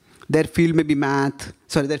 Their field may be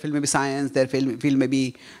their field may be science, their field may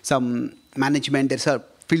be some management, their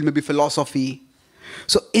field may be philosophy.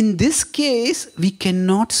 So in this case, we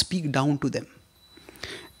cannot speak down to them.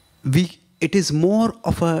 it is more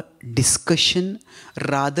of a discussion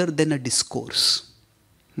rather than a discourse.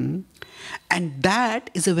 And that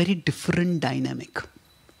is a very different dynamic.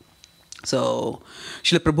 So,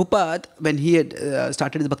 Srila Prabhupada, when he had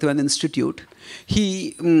started his Bhaktivedanta Institute,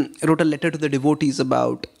 he wrote a letter to the devotees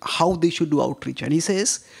about how they should do outreach. And he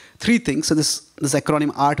says 3 things. So this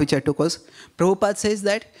acronym ART which I took was, Prabhupada says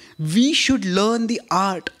that we should learn the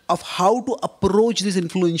art of how to approach these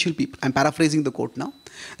influential people. I'm paraphrasing the quote now.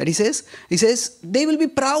 That he says, they will be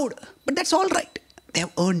proud, but that's all right. They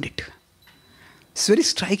have earned it. It's very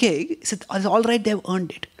striking. He said, it's all right, they have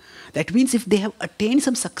earned it. That means if they have attained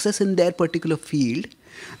some success in their particular field,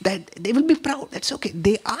 that they will be proud. That's okay.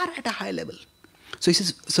 They are at a high level. So he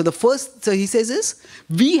says, he says is,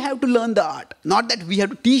 we have to learn the art. Not that we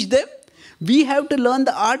have to teach them. We have to learn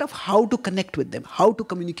the art of how to connect with them, how to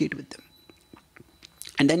communicate with them.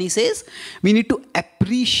 And then he says, we need to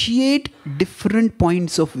appreciate different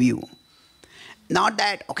points of view. Not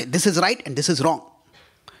that, okay, this is right and this is wrong.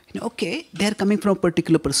 Okay, they're coming from a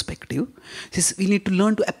particular perspective. We need to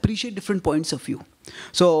learn to appreciate different points of view.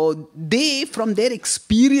 So they, from their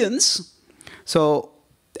experience, so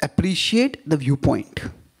appreciate the viewpoint.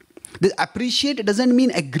 The appreciate doesn't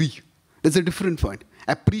mean agree. There's a different point.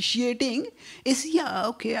 Appreciating is, yeah,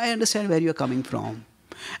 okay, I understand where you're coming from.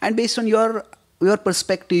 And based on your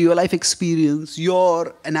perspective, your life experience,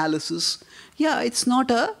 your analysis, yeah, it's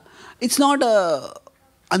not a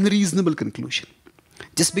unreasonable conclusion.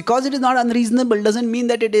 Just because it is not unreasonable doesn't mean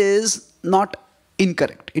that it is not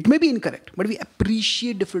incorrect. It may be incorrect, but we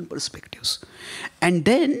appreciate different perspectives. And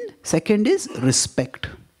then, second is respect.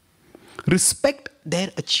 Respect their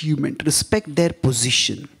achievement, respect their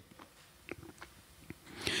position.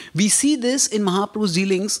 We see this in Mahaprabhu's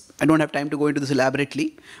dealings. I don't have time to go into this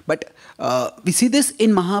elaborately, but we see this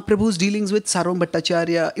in Mahaprabhu's dealings with Sarvam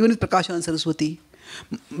Bhattacharya, even with Prakashananda Saraswati.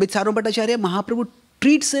 With Sarvam Bhattacharya, Mahaprabhu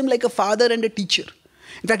treats him like a father and a teacher.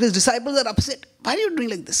 In fact, his disciples are upset. Why are you doing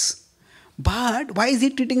like this? But why is he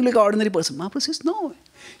treating him like an ordinary person? Mahaprabhu says, no,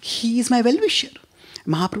 he is my well-wisher.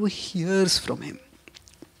 Mahaprabhu hears from him.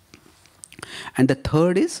 And the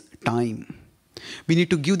third is time. We need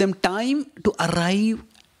to give them time to arrive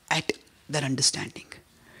at their understanding.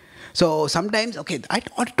 So sometimes, okay, I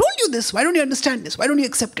told you this. Why don't you understand this? Why don't you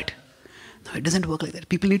accept it? No, it doesn't work like that.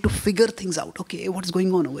 People need to figure things out. Okay, what's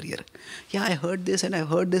going on over here? Yeah, I heard this and I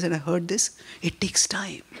heard this and I heard this. It takes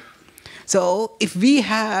time. So if we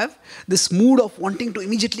have this mood of wanting to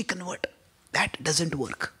immediately convert, that doesn't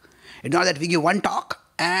work. It's not that we give one talk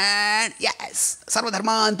and yes, sarva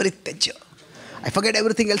dharman parityajya, I forget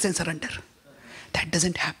everything else and surrender. That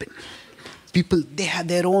doesn't happen. People, they have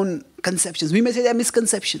their own conceptions. We may say they are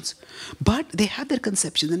misconceptions, but they have their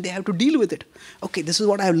conceptions and they have to deal with it. Okay, this is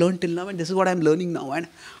what I have learned till now and this is what I am learning now, and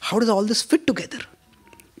how does all this fit together?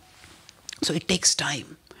 So it takes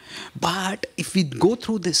time. But if we go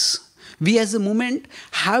through this, we as a movement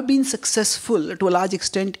have been successful to a large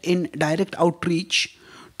extent in direct outreach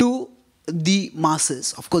to the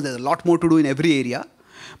masses. Of course, there's a lot more to do in every area,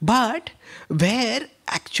 but where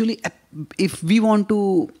actually, if we want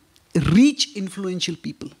to reach influential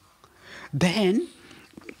people, then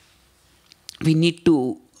we need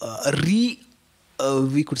to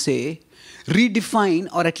we could say, redefine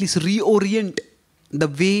or at least reorient the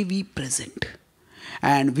way we present.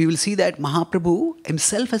 And we will see that Mahaprabhu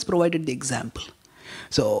himself has provided the example.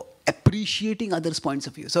 So appreciating others' points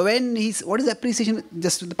of view. So when what is appreciation?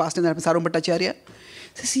 Just in the past time that happened, Sarvam Bhattacharya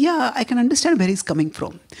says, yeah, I can understand where he's coming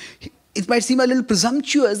from. It might seem a little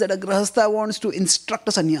presumptuous that a grahastha wants to instruct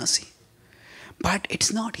a sannyasi. But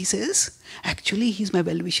it's not. He says, actually, he's my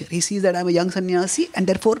well-wisher. He sees that I'm a young sannyasi and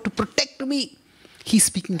therefore to protect me, he's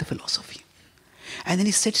speaking the philosophy. And then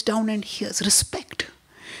he sits down and hears respect.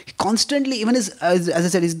 He constantly, even as I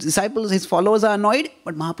said, his disciples, his followers are annoyed,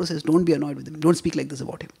 but Mahaprabhu says, don't be annoyed with him. Don't speak like this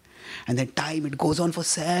about him. And then time, it goes on for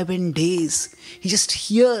 7 days. He just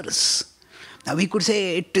hears. Now we could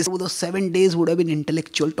say those 7 days would have been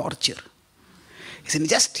intellectual torture. He's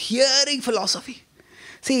just hearing philosophy.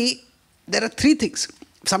 See, there are 3 things.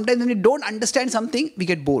 Sometimes when we don't understand something, we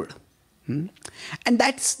get bored. And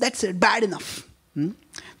that's bad enough.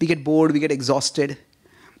 We get bored, we get exhausted.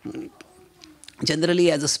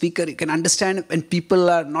 Generally, as a speaker, you can understand when people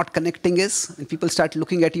are not connecting when people start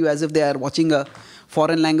looking at you as if they are watching a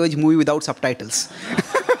foreign language movie without subtitles.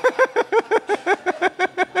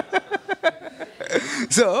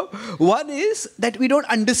 So, one is that we don't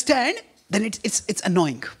understand, then it's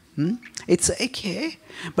annoying. It's okay.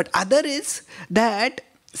 But other is that,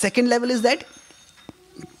 second level is that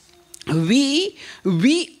we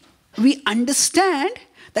understand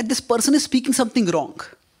that this person is speaking something wrong.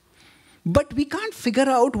 but we can't figure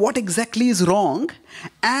out what exactly is wrong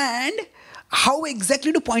and how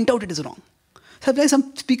exactly to point out it is wrong. Sometimes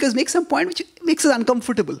some speakers make some point which makes us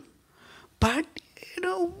uncomfortable. But,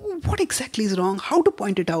 what exactly is wrong? How to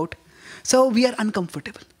point it out? So we are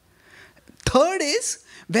uncomfortable. Third is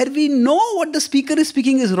where we know what the speaker is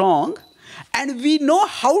speaking is wrong and we know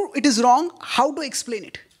how it is wrong, how to explain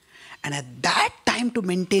it. And at that time to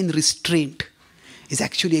maintain restraint is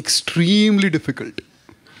actually extremely difficult.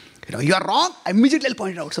 You are wrong, immediately I'll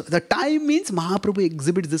point it out. So the time means Mahaprabhu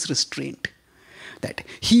exhibits this restraint. That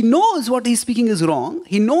he knows what he's speaking is wrong,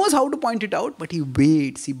 he knows how to point it out, but he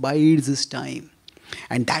waits, he bides his time.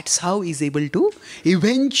 And that's how he's able to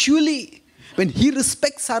eventually, when he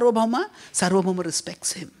respects Sarvabhauma, Sarvabhauma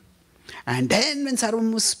respects him. And then when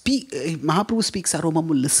Mahaprabhu speaks,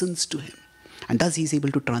 Sarvabhauma listens to him. And thus he's able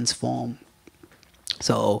to transform.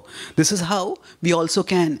 So this is how we also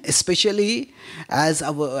can, especially as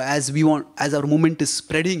our movement is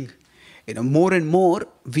spreading, more and more,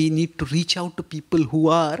 we need to reach out to people who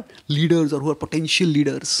are leaders or who are potential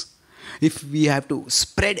leaders. If we have to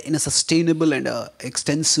spread in a sustainable and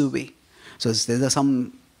extensive way. So there are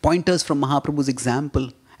some pointers from Mahaprabhu's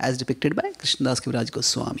example as depicted by Krishnadas Kaviraj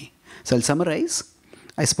Goswami. So I'll summarize.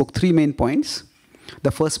 I spoke 3 main points.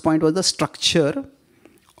 The first point was the structure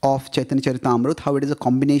of Chaitanya Charitamrita, how it is a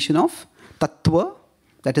combination of Tattva,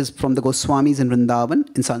 that is from the Goswamis in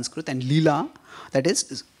Vrindavan in Sanskrit, and Leela, that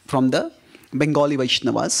is from the Bengali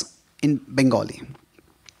Vaishnavas in Bengali.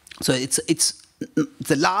 So it's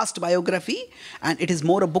the last biography, and it is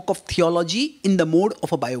more a book of theology in the mode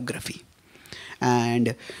of a biography.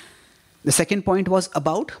 And the second point was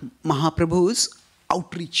about Mahaprabhu's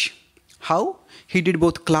outreach, how he did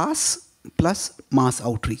both class plus mass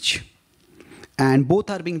outreach. And both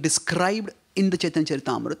are being described in the Chaitanya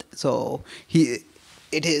Charitamrita. So it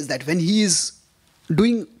is that when he is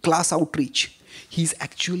doing class outreach, he's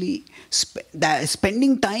actually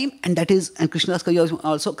spending time, and Krishnadas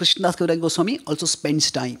Kaviraj Goswami also spends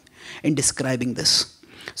time in describing this.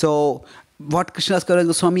 So what Krishnadas Kaviraj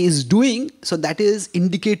Goswami is doing, so that is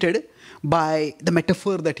indicated by the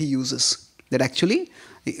metaphor that he uses. That actually,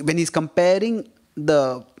 when he's comparing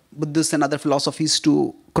the Buddhists and other philosophies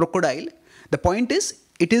to crocodile, the point is,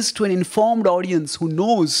 it is to an informed audience who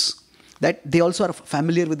knows that they also are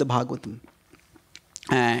familiar with the Bhagavatam.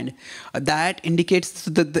 And that indicates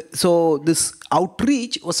so this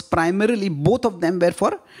outreach was primarily, both of them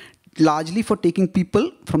were largely for taking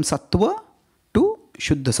people from Sattva to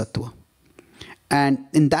Shuddha Sattva. And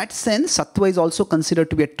in that sense, Sattva is also considered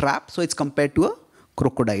to be a trap, so it's compared to a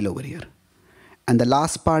crocodile over here. And the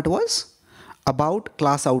last part was about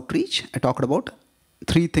class outreach. I talked about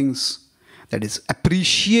 3 things. That is,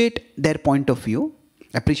 appreciate their point of view.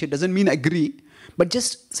 Appreciate doesn't mean agree, but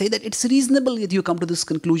just say that it's reasonable that you come to this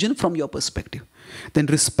conclusion from your perspective. Then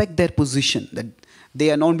respect their position, that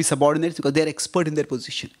they are not be subordinates because they are expert in their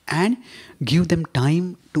position. And give them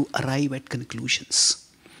time to arrive at conclusions.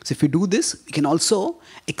 So if we do this, we can also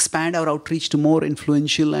expand our outreach to more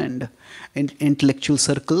influential and intellectual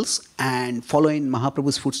circles and follow in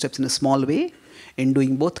Mahaprabhu's footsteps in a small way in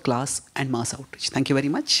doing both class and mass outreach. Thank you very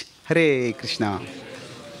much. Hare Krishna.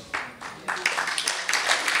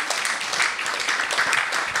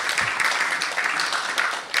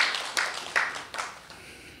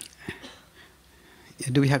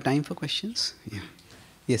 Do we have time for questions? Yeah.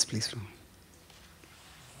 Yes, please.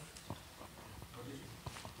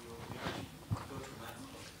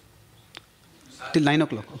 Till 9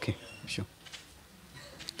 o'clock. Okay, sure.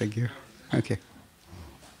 Thank you. Okay.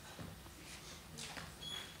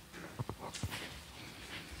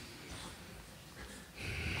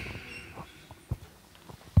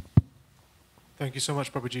 Thank you so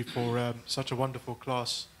much, Prabhuji, for such a wonderful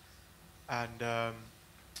class. And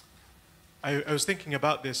I was thinking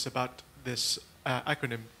about this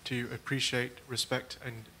acronym to appreciate, respect,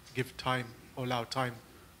 and give time, or allow time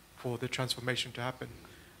for the transformation to happen.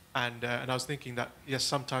 And I was thinking that, yes,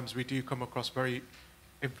 sometimes we do come across very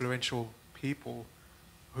influential people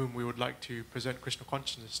whom we would like to present Krishna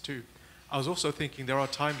consciousness to. I was also thinking there are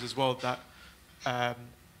times as well that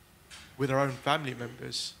with our own family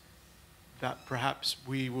members, that perhaps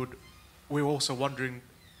we're also wondering,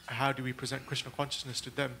 how do we present Krishna consciousness to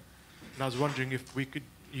them? And I was wondering if we could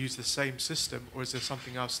use the same system, or is there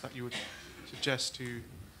something else that you would suggest to,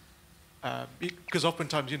 because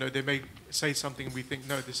oftentimes, they may say something and we think,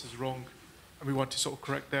 no, this is wrong, and we want to sort of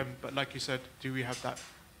correct them, but like you said, do we have that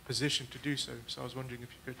position to do so? So I was wondering if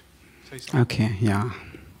you could say something. Okay, yeah.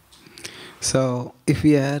 So if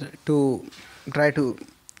we are to try to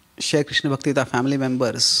share Krishna Bhakti with our family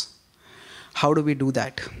members, how do we do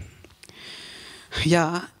that?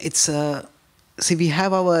 Yeah, it's see, we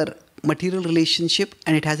have our material relationship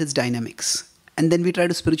and it has its dynamics. And then we try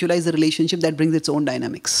to spiritualize the relationship that brings its own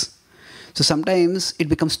dynamics. So sometimes it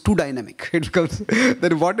becomes too dynamic. It becomes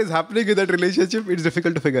then what is happening in that relationship, it's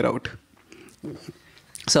difficult to figure out.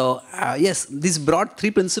 So yes, these broad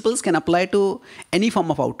 3 principles can apply to any form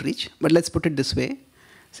of outreach. But let's put it this way.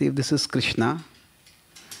 See, if this is Krishna.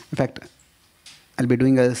 In fact, I'll be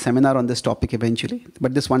doing a seminar on this topic eventually.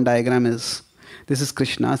 But this one diagram is, this is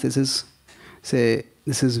Krishna, this is, say,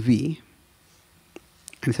 this is V.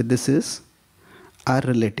 And so this is our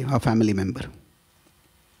relative, our family member.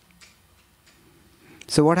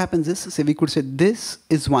 So what happens is, say we could say this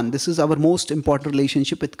is 1. This is our most important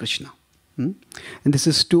relationship with Krishna. And this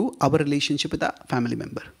is 2, our relationship with a family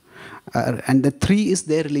member. And the 3 is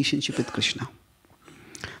their relationship with Krishna.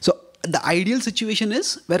 So the ideal situation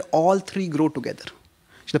is where all 3 grow together.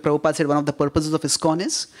 Srila Prabhupada said one of the purposes of ISKCON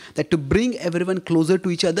is that to bring everyone closer to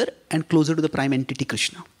each other and closer to the prime entity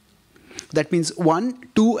Krishna. That means 1,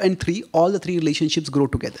 2 and 3, all the 3 relationships grow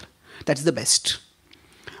together. That's the best.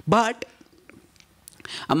 But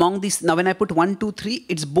among these, now when I put 1, 2, 3,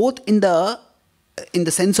 it's both in the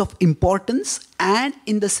sense of importance and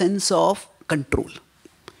in the sense of control.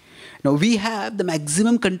 Now we have the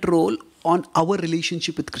maximum control on our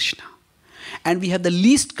relationship with Krishna. And we have the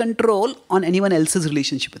least control on anyone else's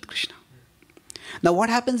relationship with Krishna. Now what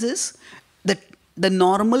happens is that the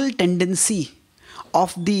normal tendency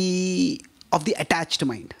of the attached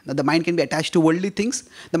mind. Now the mind can be attached to worldly things.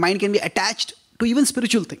 The mind can be attached to even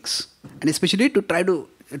spiritual things. And especially to try to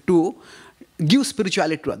give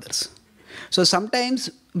spirituality to others. So sometimes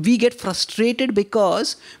we get frustrated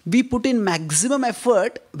because we put in maximum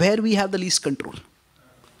effort where we have the least control.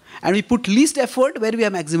 And we put least effort where we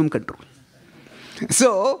have maximum control.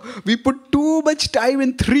 So we put too much time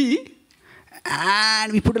in 3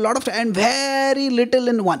 and we put a lot of time, very little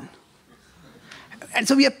in 1. And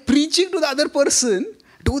so we are preaching to the other person,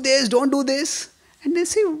 do this, don't do this. And they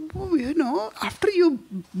say, oh, after you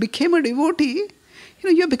became a devotee,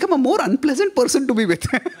 you have become a more unpleasant person to be with.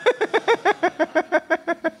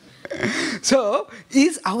 So,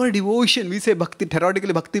 is our devotion, we say bhakti,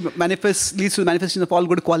 theoretically bhakti leads to manifestation of all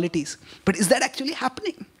good qualities. But is that actually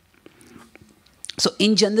happening? So,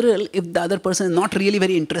 in general, if the other person is not really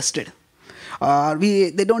very interested, or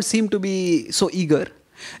they don't seem to be so eager,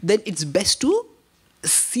 then it's best to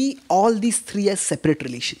see all these 3 as separate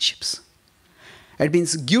relationships. It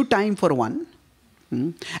means give time for 1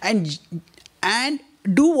 and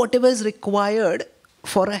do whatever is required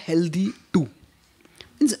for a healthy 2.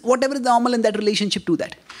 Means whatever is normal in that relationship, do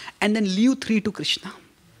that. And then leave 3 to Krishna.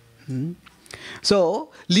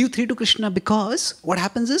 So leave 3 to Krishna, because what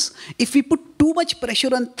happens is, if we put too much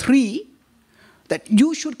pressure on 3, that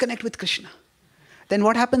you should connect with Krishna, then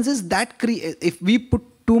what happens is that if we put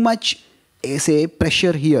too much, say,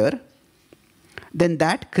 pressure here, then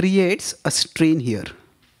that creates a strain here.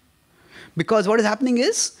 Because what is happening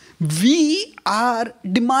is, we are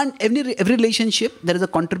demand every relationship, there is a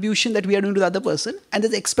contribution that we are doing to the other person, and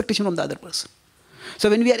there's an expectation from the other person. So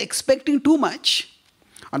when we are expecting too much,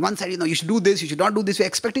 on one side, you should do this, you should not do this, we're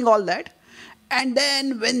expecting all that. And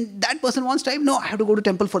then when that person wants time, no, I have to go to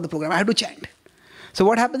temple for the program, I have to chant. So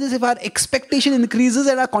what happens is, if our expectation increases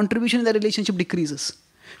and our contribution in the relationship decreases,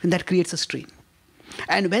 then that creates a strain.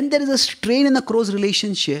 And when there is a strain in a close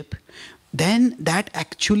relationship, then that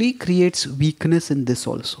actually creates weakness in this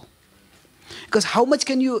also. Because how much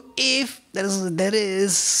can you, if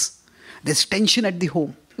there's tension at the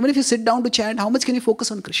home, even if you sit down to chant, how much can you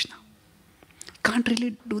focus on Krishna? Can't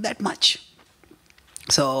really do that much.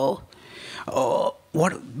 So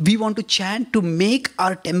what we want to chant to make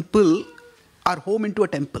our temple, our home, into a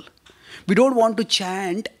temple. We don't want to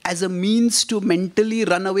chant as a means to mentally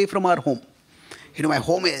run away from our home. My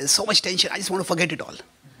home is so much tension, I just want to forget it all.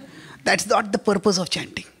 That's not the purpose of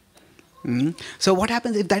chanting. So what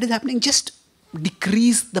happens if that is happening? Just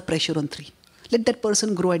decrease the pressure on 3. Let that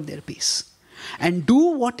person grow at their pace. And do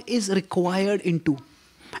what is required in 2.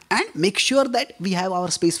 And make sure that we have our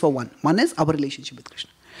space for 1. One is our relationship with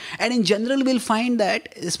Krishna. And in general, we'll find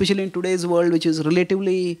that, especially in today's world, which is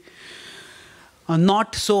relatively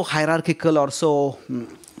not so hierarchical or so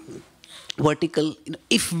vertical,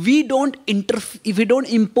 if we don't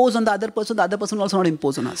impose on the other person will also not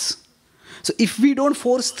impose on us. So if we don't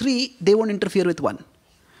force 3, they won't interfere with 1.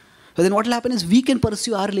 So then what will happen is, we can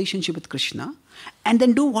pursue our relationship with Krishna and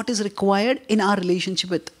then do what is required in our relationship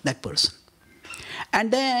with that person. And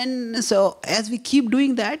then, so as we keep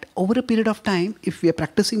doing that, over a period of time, if we are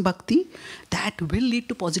practicing bhakti, that will lead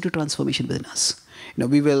to positive transformation within us.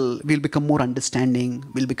 We'll become more understanding,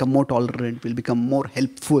 we'll become more tolerant, we'll become more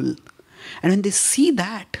helpful. And when they see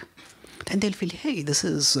that, then they'll feel, hey, this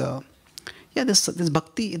is, this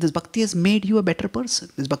bhakti has made you a better person.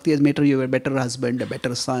 This bhakti has made you a better husband, a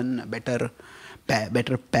better son, a better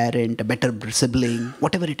parent, a better sibling,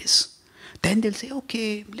 whatever it is. Then they'll say,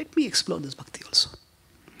 okay, let me explore this bhakti also.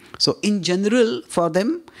 So in general, for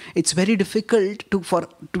them, it's very difficult for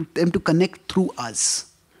them to connect through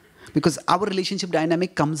us, because our relationship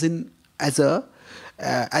dynamic comes in as an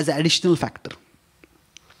additional factor.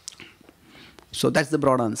 So that's the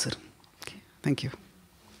broad answer. Okay, thank you.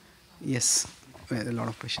 Yes, we had a lot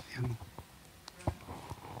of questions. Yeah.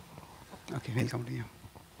 Okay, welcome to you.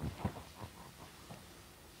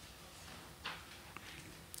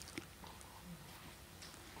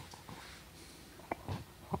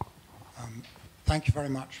 Thank you very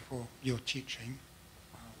much for your teaching.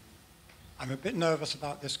 I'm a bit nervous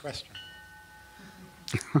about this question.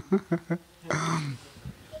 I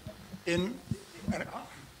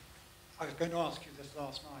was going to ask you this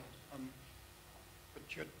last night, but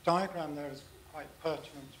your diagram there is quite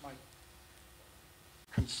pertinent to my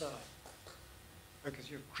concern. Because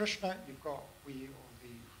you have Krishna, you've got we or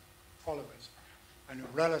the followers, and a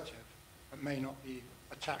relative that may not be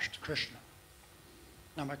attached to Krishna.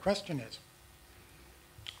 Now my question is,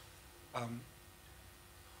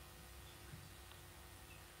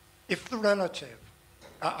 if the relative,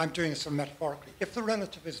 I'm doing this metaphorically, if the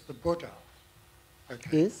relative is the Buddha,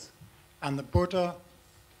 okay, Yes. and the Buddha,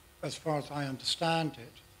 as far as I understand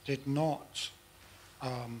it, did not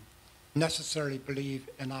necessarily believe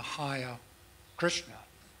in a higher Krishna,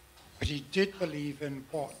 but he did believe in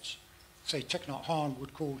what, say, Thich Nhat Hanh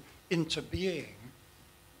would call interbeing,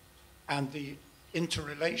 and the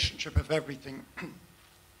interrelationship of everything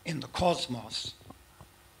in the cosmos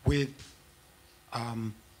with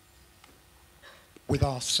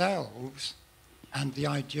ourselves, and the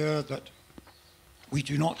idea that we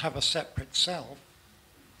do not have a separate self,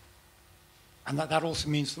 and that also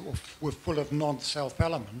means that we're full of non-self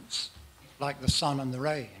elements, like the sun and the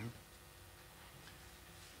rain,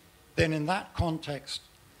 then in that context,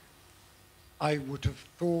 I would have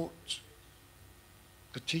thought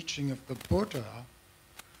the teaching of the Buddha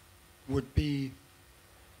would be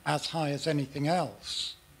as high as anything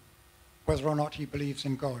else, whether or not he believes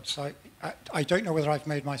in God. So I don't know whether I've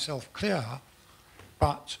made myself clear,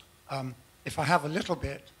 but if I have a little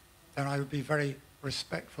bit, then I would be very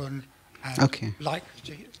respectful and like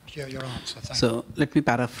to hear your answer. Thank you. So let me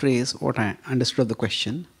paraphrase what I understood of the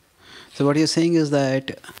question. So what you're saying is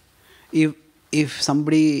that if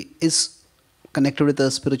somebody is connected with a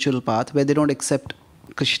spiritual path where they don't accept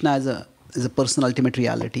Krishna as a personal ultimate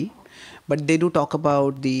reality, but they do talk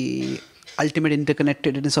about the ultimate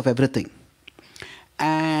interconnectedness of everything,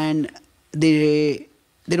 and there's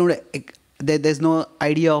no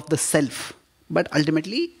idea of the self, but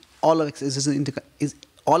ultimately all of existence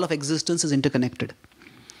is interconnected.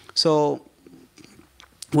 So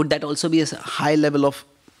would that also be a high level of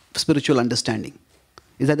spiritual understanding?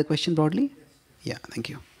 Is that the question broadly? Yeah, thank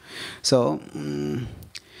you. So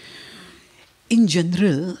in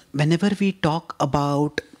general, whenever we talk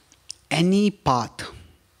about any path,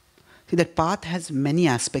 see, that path has many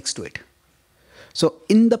aspects to it. So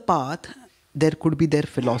in the path, there could be their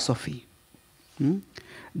philosophy.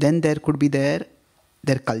 Then there could be their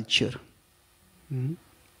culture.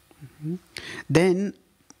 Then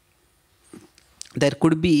there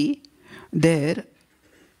could be their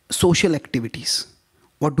social activities.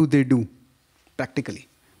 What do they do practically?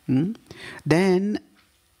 Then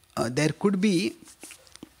there could be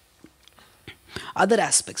other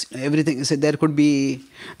aspects. Everything. So there could be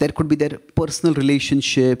their personal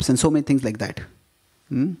relationships and so many things like that.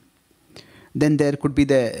 Then there could be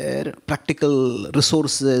their practical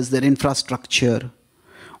resources, their infrastructure,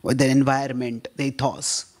 or their environment, their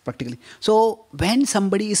ethos, practically. So when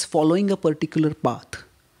somebody is following a particular path,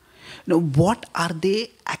 what are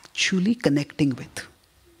they actually connecting with?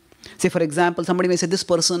 Say, for example, somebody may say this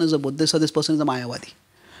person is a Buddhist or this person is a Mayavadi.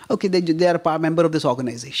 Okay, they are a member of this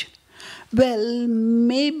organization. Well,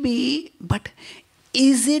 maybe, but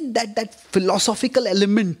is it that philosophical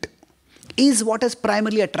element is what has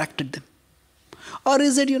primarily attracted them? Or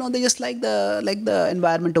is it, they just like the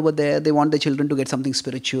environment over there, they want the children to get something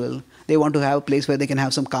spiritual, they want to have a place where they can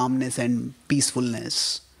have some calmness and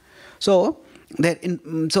peacefulness. So there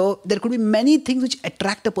could be many things which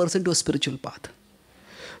attract a person to a spiritual path.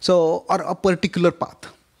 So, or a particular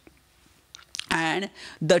path. And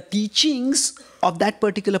the teachings of that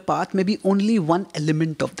particular path may be only one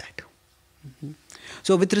element of that.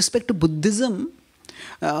 So with respect to Buddhism,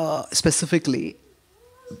 specifically,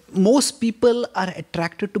 most people are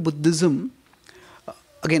attracted to Buddhism.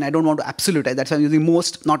 Again, I don't want to absolutize, that's why I'm using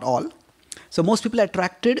most, not all. So most people are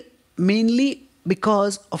attracted mainly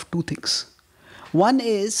because of two things. One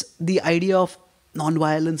is the idea of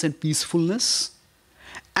non-violence and peacefulness.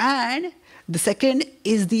 And the second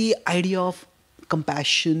is the idea of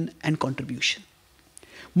compassion and contribution.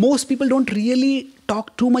 Most people don't really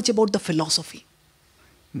talk too much about the philosophy.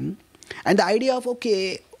 And the idea of,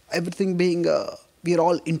 okay, everything being, we are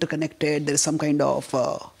all interconnected, there is some kind of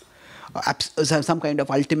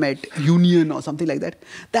ultimate union or something like that.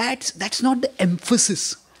 That's not the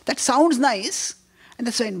emphasis. That sounds nice, and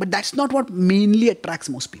that's fine, but that's not what mainly attracts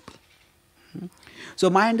most people. So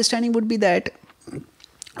my understanding would be that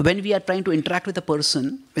when we are trying to interact with a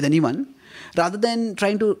person, with anyone, rather than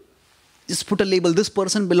trying to just put a label, this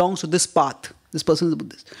person belongs to this path, this person is a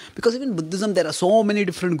Buddhist. Because even Buddhism, there are so many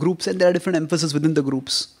different groups and there are different emphasis within the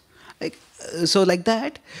groups. So like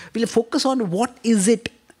that, we'll focus on what is it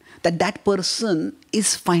that person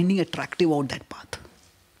is finding attractive about that path.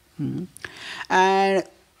 And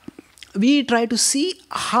we try to see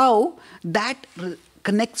how that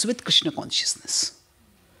connects with Krishna consciousness.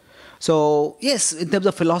 So yes, in terms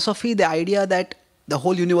of philosophy, the idea that the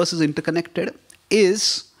whole universe is interconnected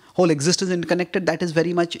whole existence is interconnected, that is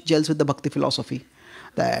very much gels with the Bhakti philosophy.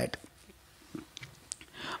 That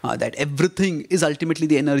everything is ultimately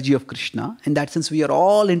the energy of Krishna. In that sense, we are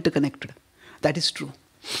all interconnected. That is true.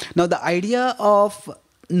 Now, the idea of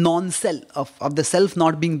non-self, of the self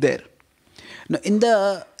not being there. Now, in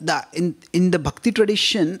the Bhakti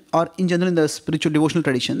tradition, or in general in the spiritual devotional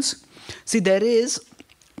traditions, see, there is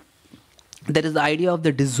the idea of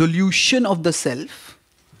the dissolution of the self,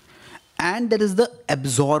 and there is the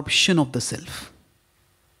absorption of the self.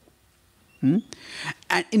 And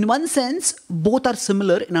in one sense, both are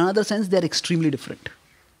similar. In another sense, they are extremely different.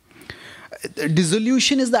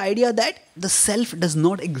 Dissolution is the idea that the self does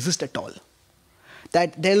not exist at all.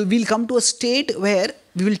 That we'll come to a state where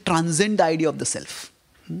we will transcend the idea of the self.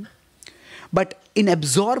 But in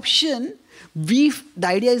absorption, the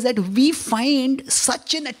idea is that we find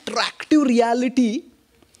such an attractive reality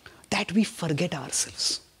that we forget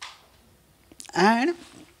ourselves. And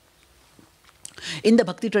in the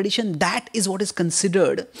Bhakti tradition, that is what is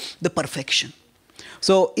considered the perfection.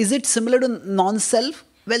 So is it similar to non-self?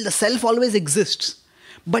 Well, the self always exists.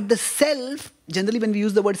 But the self, generally when we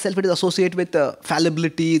use the word self, it is associated with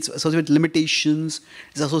fallibility, it's associated with limitations,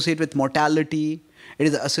 it's associated with mortality, it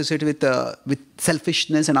is associated with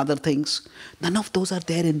selfishness and other things. None of those are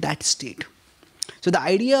there in that state. So the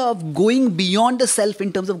idea of going beyond the self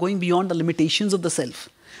in terms of going beyond the limitations of the self,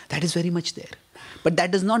 that is very much there. But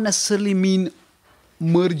that does not necessarily mean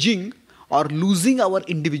merging or losing our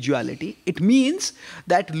individuality. It means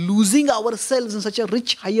that losing ourselves in such a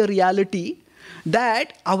rich, higher reality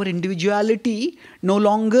that our individuality no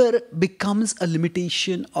longer becomes a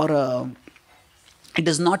limitation or it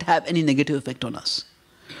does not have any negative effect on us.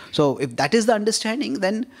 So if that is the understanding,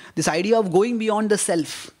 then this idea of going beyond the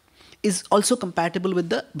self is also compatible with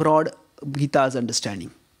the broad Gita's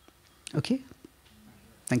understanding. Okay?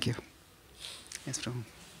 Thank you. Yes, Prabhu.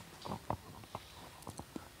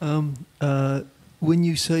 When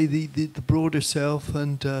you say the broader self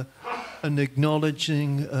and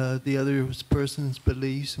acknowledging the other person's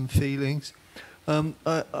beliefs and feelings,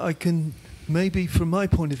 I can, maybe from my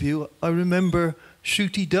point of view, I remember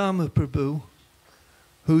Shruti Dharma Prabhu,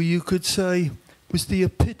 who you could say was the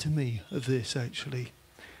epitome of this, actually.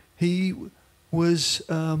 He was,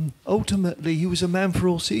 ultimately, he was a man for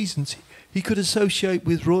all seasons. He could associate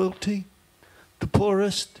with royalty, the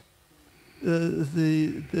poorest,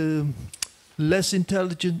 the less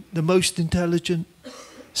intelligent, the most intelligent.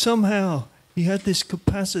 Somehow he had this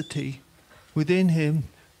capacity within him,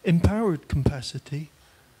 empowered capacity,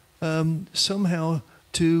 somehow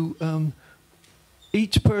to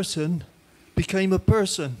each person became a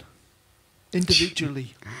person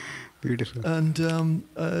individually. Beautiful. And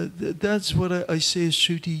that's what I see as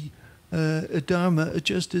Shruti Dharma,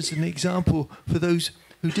 just as an example for those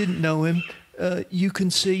who didn't know him. You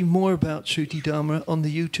can see more about Shruti Dharma on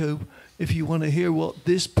the YouTube if you want to hear what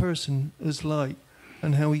this person is like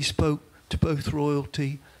and how he spoke to both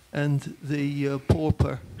royalty and the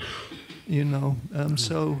pauper, you know.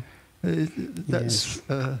 So that's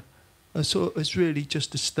it's really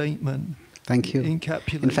just a statement. Thank you.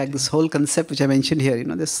 Encapsulating. In fact, this whole concept which I mentioned here, you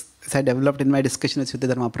know, this I developed in my discussion with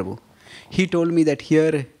Siddhartha Mahaprabhu. He told me that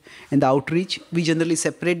here in the outreach, we generally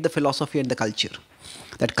separate the philosophy and the culture.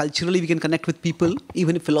 That culturally we can connect with people,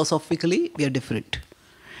 even if philosophically we are different.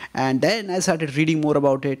 And then I started reading more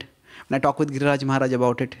about it. And I talked with Giriraj Maharaj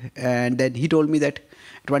about it. And then he told me that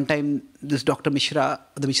at one time, this Dr. Mishra,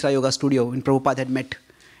 the Mishra Yoga Studio in Prabhupada had met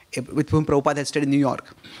with whom Prabhupada had stayed in New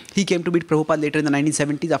York. He came to meet Prabhupada later in the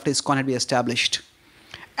 1970s after ISKCON had been established.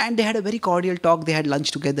 And they had a very cordial talk. They had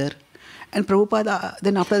lunch together. And Prabhupada,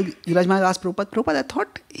 then after Giriraj Maharaj asked Prabhupada, I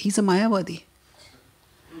thought he's a Mayavadi.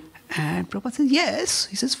 And Prabhupada says, yes.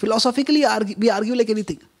 He says, philosophically we argue like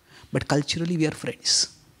anything. But culturally we are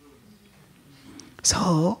friends.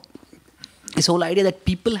 So, this whole idea that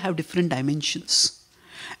people have different dimensions.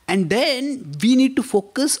 And then we need to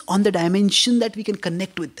focus on the dimension that we can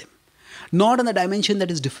connect with them. Not on the dimension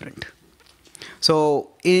that is different.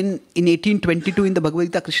 So, in 1822 in the Bhagavad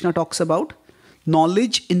Gita, Krishna talks about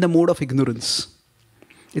knowledge in the mode of ignorance.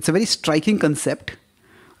 It's a very striking concept.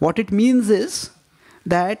 What it means is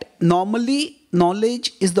that normally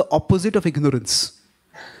knowledge is the opposite of ignorance.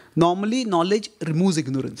 Normally knowledge removes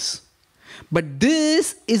ignorance. But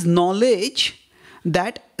this is knowledge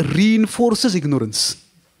that reinforces ignorance.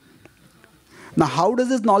 Now how does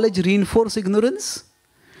this knowledge reinforce ignorance?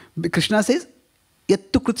 Krishna says,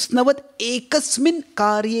 Yattu kritsnavat ekasmin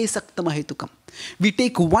karye saktamahetukam. We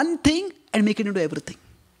take one thing and make it into everything.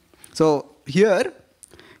 So here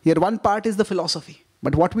one part is the philosophy.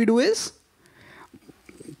 But what we do is,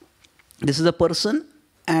 this is a person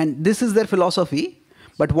and this is their philosophy.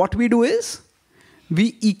 But what we do is,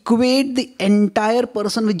 we equate the entire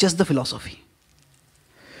person with just the philosophy.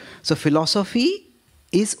 So philosophy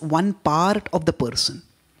is one part of the person.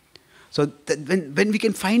 So when we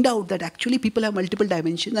can find out that actually people have multiple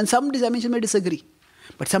dimensions, and some dimensions may disagree,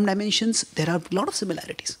 but some dimensions, there are a lot of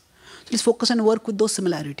similarities. So let's focus and work with those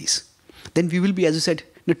similarities. Then we will be, as you said,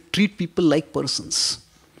 treat people like persons.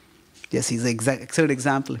 Yes, he's an excellent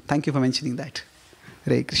example. Thank you for mentioning that.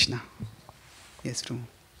 Hare Krishna. Yes, true.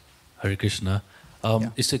 Hare Krishna.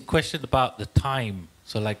 It's a question about the time.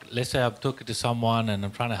 So like, let's say I'm talking to someone and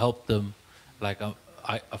I'm trying to help them. Like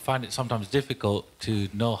I find it sometimes difficult to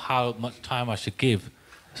know how much time I should give.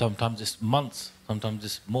 Sometimes it's months, sometimes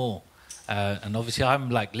it's more. And obviously I'm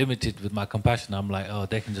like limited with my compassion. I'm like, oh,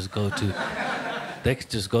 they can just go to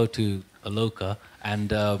a loka.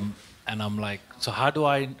 And I'm like, so how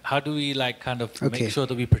do we like kind of make sure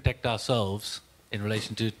that we protect ourselves in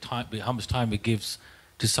relation to time, how much time we give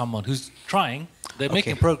to someone who's trying? They're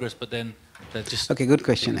making progress, but then they're just... Okay, good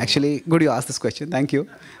question. Actually, good you asked this question. Thank you.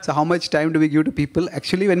 So how much time do we give to people?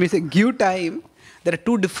 Actually, when we say give time, there are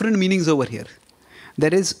two different meanings over here.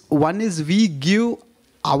 There is, one is we give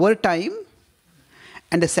our time,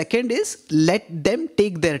 and the second is let them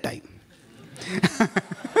take their time.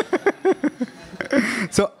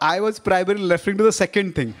 So I was primarily referring to the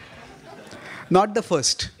second thing, not the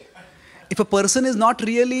first. If a person is not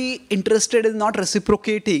really interested in not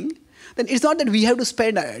reciprocating, then it's not that we have to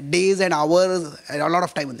spend days and hours and a lot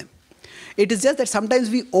of time on them. It is just that sometimes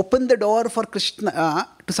we open the door for Krishna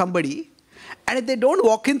to somebody, and if they don't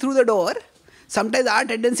walk in through the door, sometimes our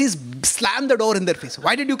tendency is slam the door in their face.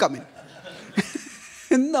 Why did you come in?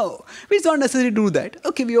 No, it's not necessary to do that.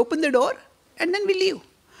 Okay, we open the door and then we leave.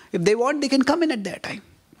 If they want, they can come in at their time.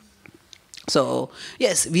 So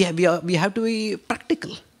yes, we have to be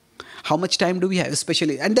practical. How much time do we have,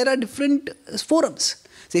 especially? And there are different forums.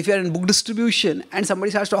 Say if you are in book distribution and somebody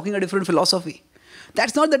starts talking a different philosophy,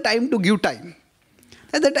 that's not the time to give time.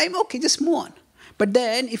 That's the time, okay, just move on. But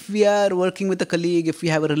then if we are working with a colleague, if we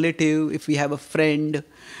have a relative, if we have a friend,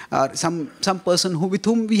 or some person with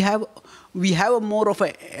whom we have a more of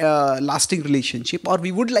a lasting relationship, or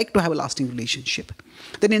we would like to have a lasting relationship,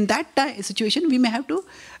 then in that situation we may have to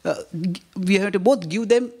both give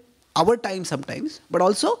them our time sometimes, but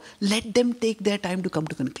also let them take their time to come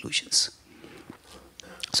to conclusions.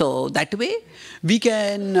 So that way we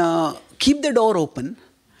can keep the door open,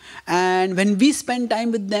 and when we spend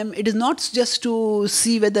time with them, it is not just to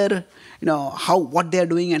see whether what they are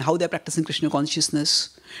doing and how they are practicing Krishna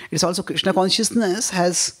consciousness. It is also Krishna consciousness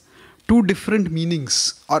has two different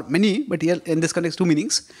meanings, or many, but here in this context two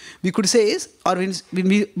meanings. We could say is, or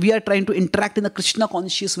when we are trying to interact in a Krishna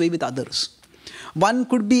conscious way with others. One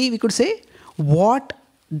could be, we could say, what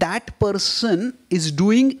that person is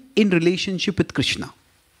doing in relationship with Krishna.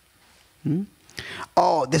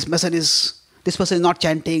 Oh, this person is not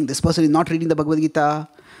chanting, this person is not reading the Bhagavad Gita,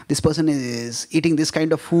 this person is eating this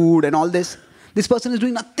kind of food and all this. This person is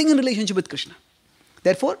doing nothing in relationship with Krishna.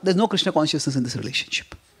 Therefore, there is no Krishna consciousness in this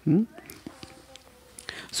relationship.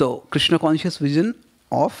 So, Krishna conscious vision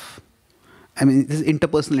of, this is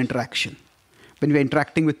interpersonal interaction. When we are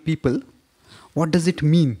interacting with people, what does it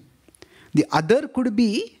mean? The other could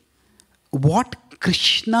be what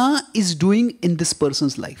Krishna is doing in this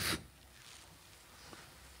person's life.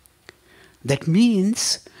 That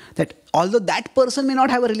means that although that person may not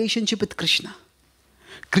have a relationship with Krishna,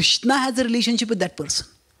 Krishna has a relationship with that person.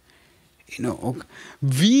 You know,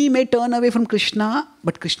 we may turn away from Krishna,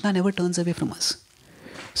 but Krishna never turns away from us.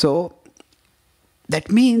 So that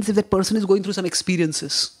means if that person is going through some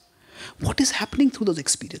experiences, what is happening through those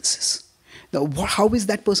experiences? Now, how is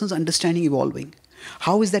that person's understanding evolving?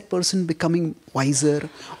 How is that person becoming wiser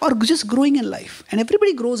or just growing in life? And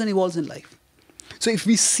everybody grows and evolves in life. So if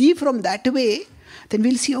we see from that way, then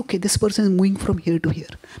we'll see, okay, this person is moving from here to here.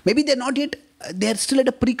 Maybe they're not yet, they're still at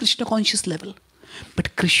a pre-Krishna conscious level.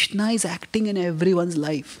 But Krishna is acting in everyone's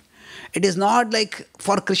life. It is not like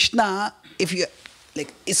for Krishna, if you,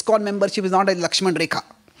 like ISKCON membership is not a Lakshman Rekha.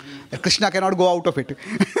 Krishna cannot go out of it.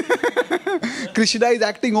 Krishna is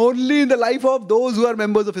acting only in the life of those who are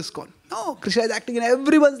members of ISKCON. No, Krishna is acting in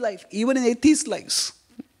everyone's life, even in atheist lives.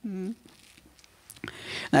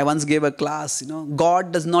 I once gave a class,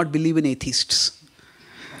 God does not believe in atheists.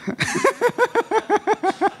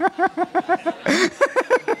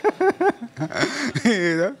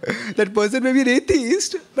 That person may be an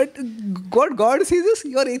atheist, but God sees this,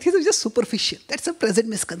 your atheism is just superficial. That's a present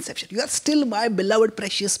misconception. You are still my beloved,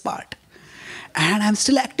 precious part. And I'm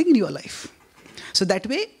still acting in your life. So that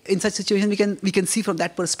way, in such situations, we can see from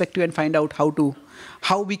that perspective and find out what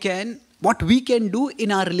we can do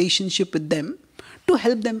in our relationship with them to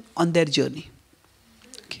help them on their journey.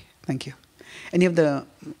 Okay, thank you. Any of the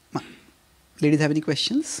ladies have any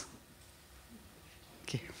questions?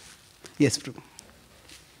 Okay. Yes, Prabhu.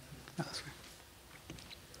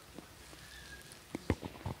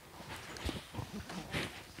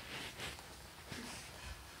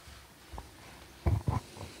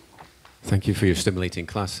 Thank you for your stimulating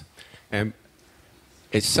class.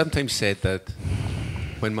 It's sometimes said that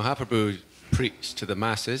when Mahaprabhu preached to the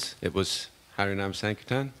masses, it was Harinam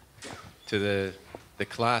Sankirtan. To the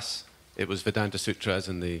class, it was Vedanta Sutras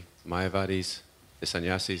and the Mayavadis, the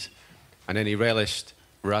Sannyasis. And then he relished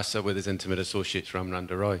rasa with his intimate associates,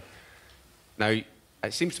 Ramananda Roy. Now,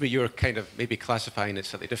 it seems to me you're kind of maybe classifying it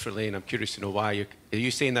slightly differently, and I'm curious to know why. Are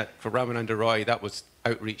you saying that for Ramananda Roy, that was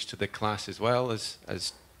outreach to the class as well as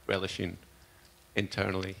relishing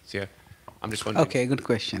internally? So yeah, I'm just wondering. Okay, good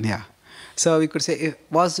question, yeah. So we could say,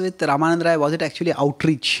 was with Ramananda Roy, was it actually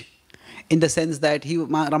outreach? In the sense that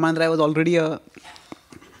Ramananda Roy was already a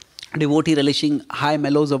devotee relishing high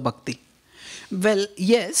mellows of bhakti. Well,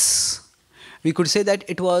 yes, we could say that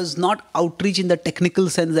it was not outreach in the technical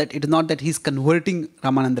sense, that it is not that he's converting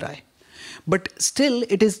Ramananda Roy. But still,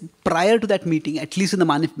 it is prior to that meeting, at least in the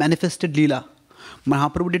manifested Leela,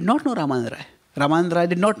 Mahaprabhu did not know Ramananda Roy. Ramananda Roy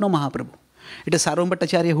did not know Mahaprabhu. It is Sarvam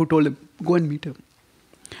Bhattacharya who told him, go and meet him.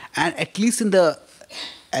 And at least in the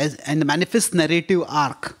manifest narrative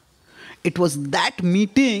arc, it was that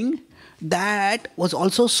meeting that was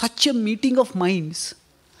also such a meeting of minds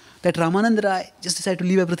that Ramananda Roy just decided to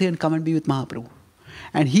leave everything and come and be with Mahaprabhu.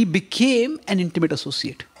 And he became an intimate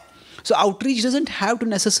associate. So outreach doesn't have to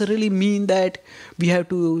necessarily mean that we have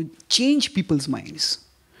to change people's minds.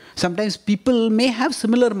 Sometimes people may have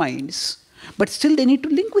similar minds, but still they need to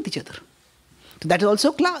link with each other. So that is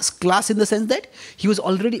also class. Class in the sense that he was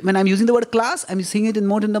already, when I'm using the word class, I'm seeing it in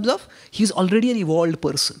more in terms of he's already an evolved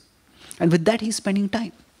person. And with that, he's spending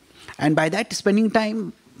time. And by that spending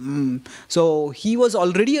time, so he was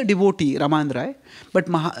already a devotee, Ramananda Roy, but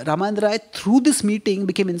Ramananda Roy, through this meeting,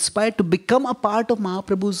 became inspired to become a part of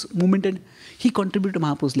Mahaprabhu's movement, and he contributed to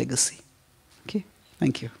Mahaprabhu's legacy. Okay,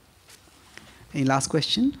 thank you. Any last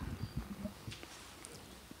question?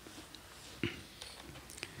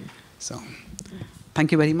 So,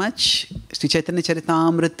 thank you very much. Sri Chaitanya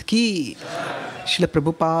Charitamirta ki, Srila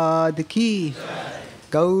Prabhupada ki,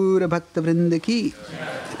 Gaur Bhakta Vrinda ki,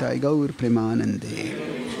 Gaur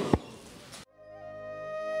Premanande.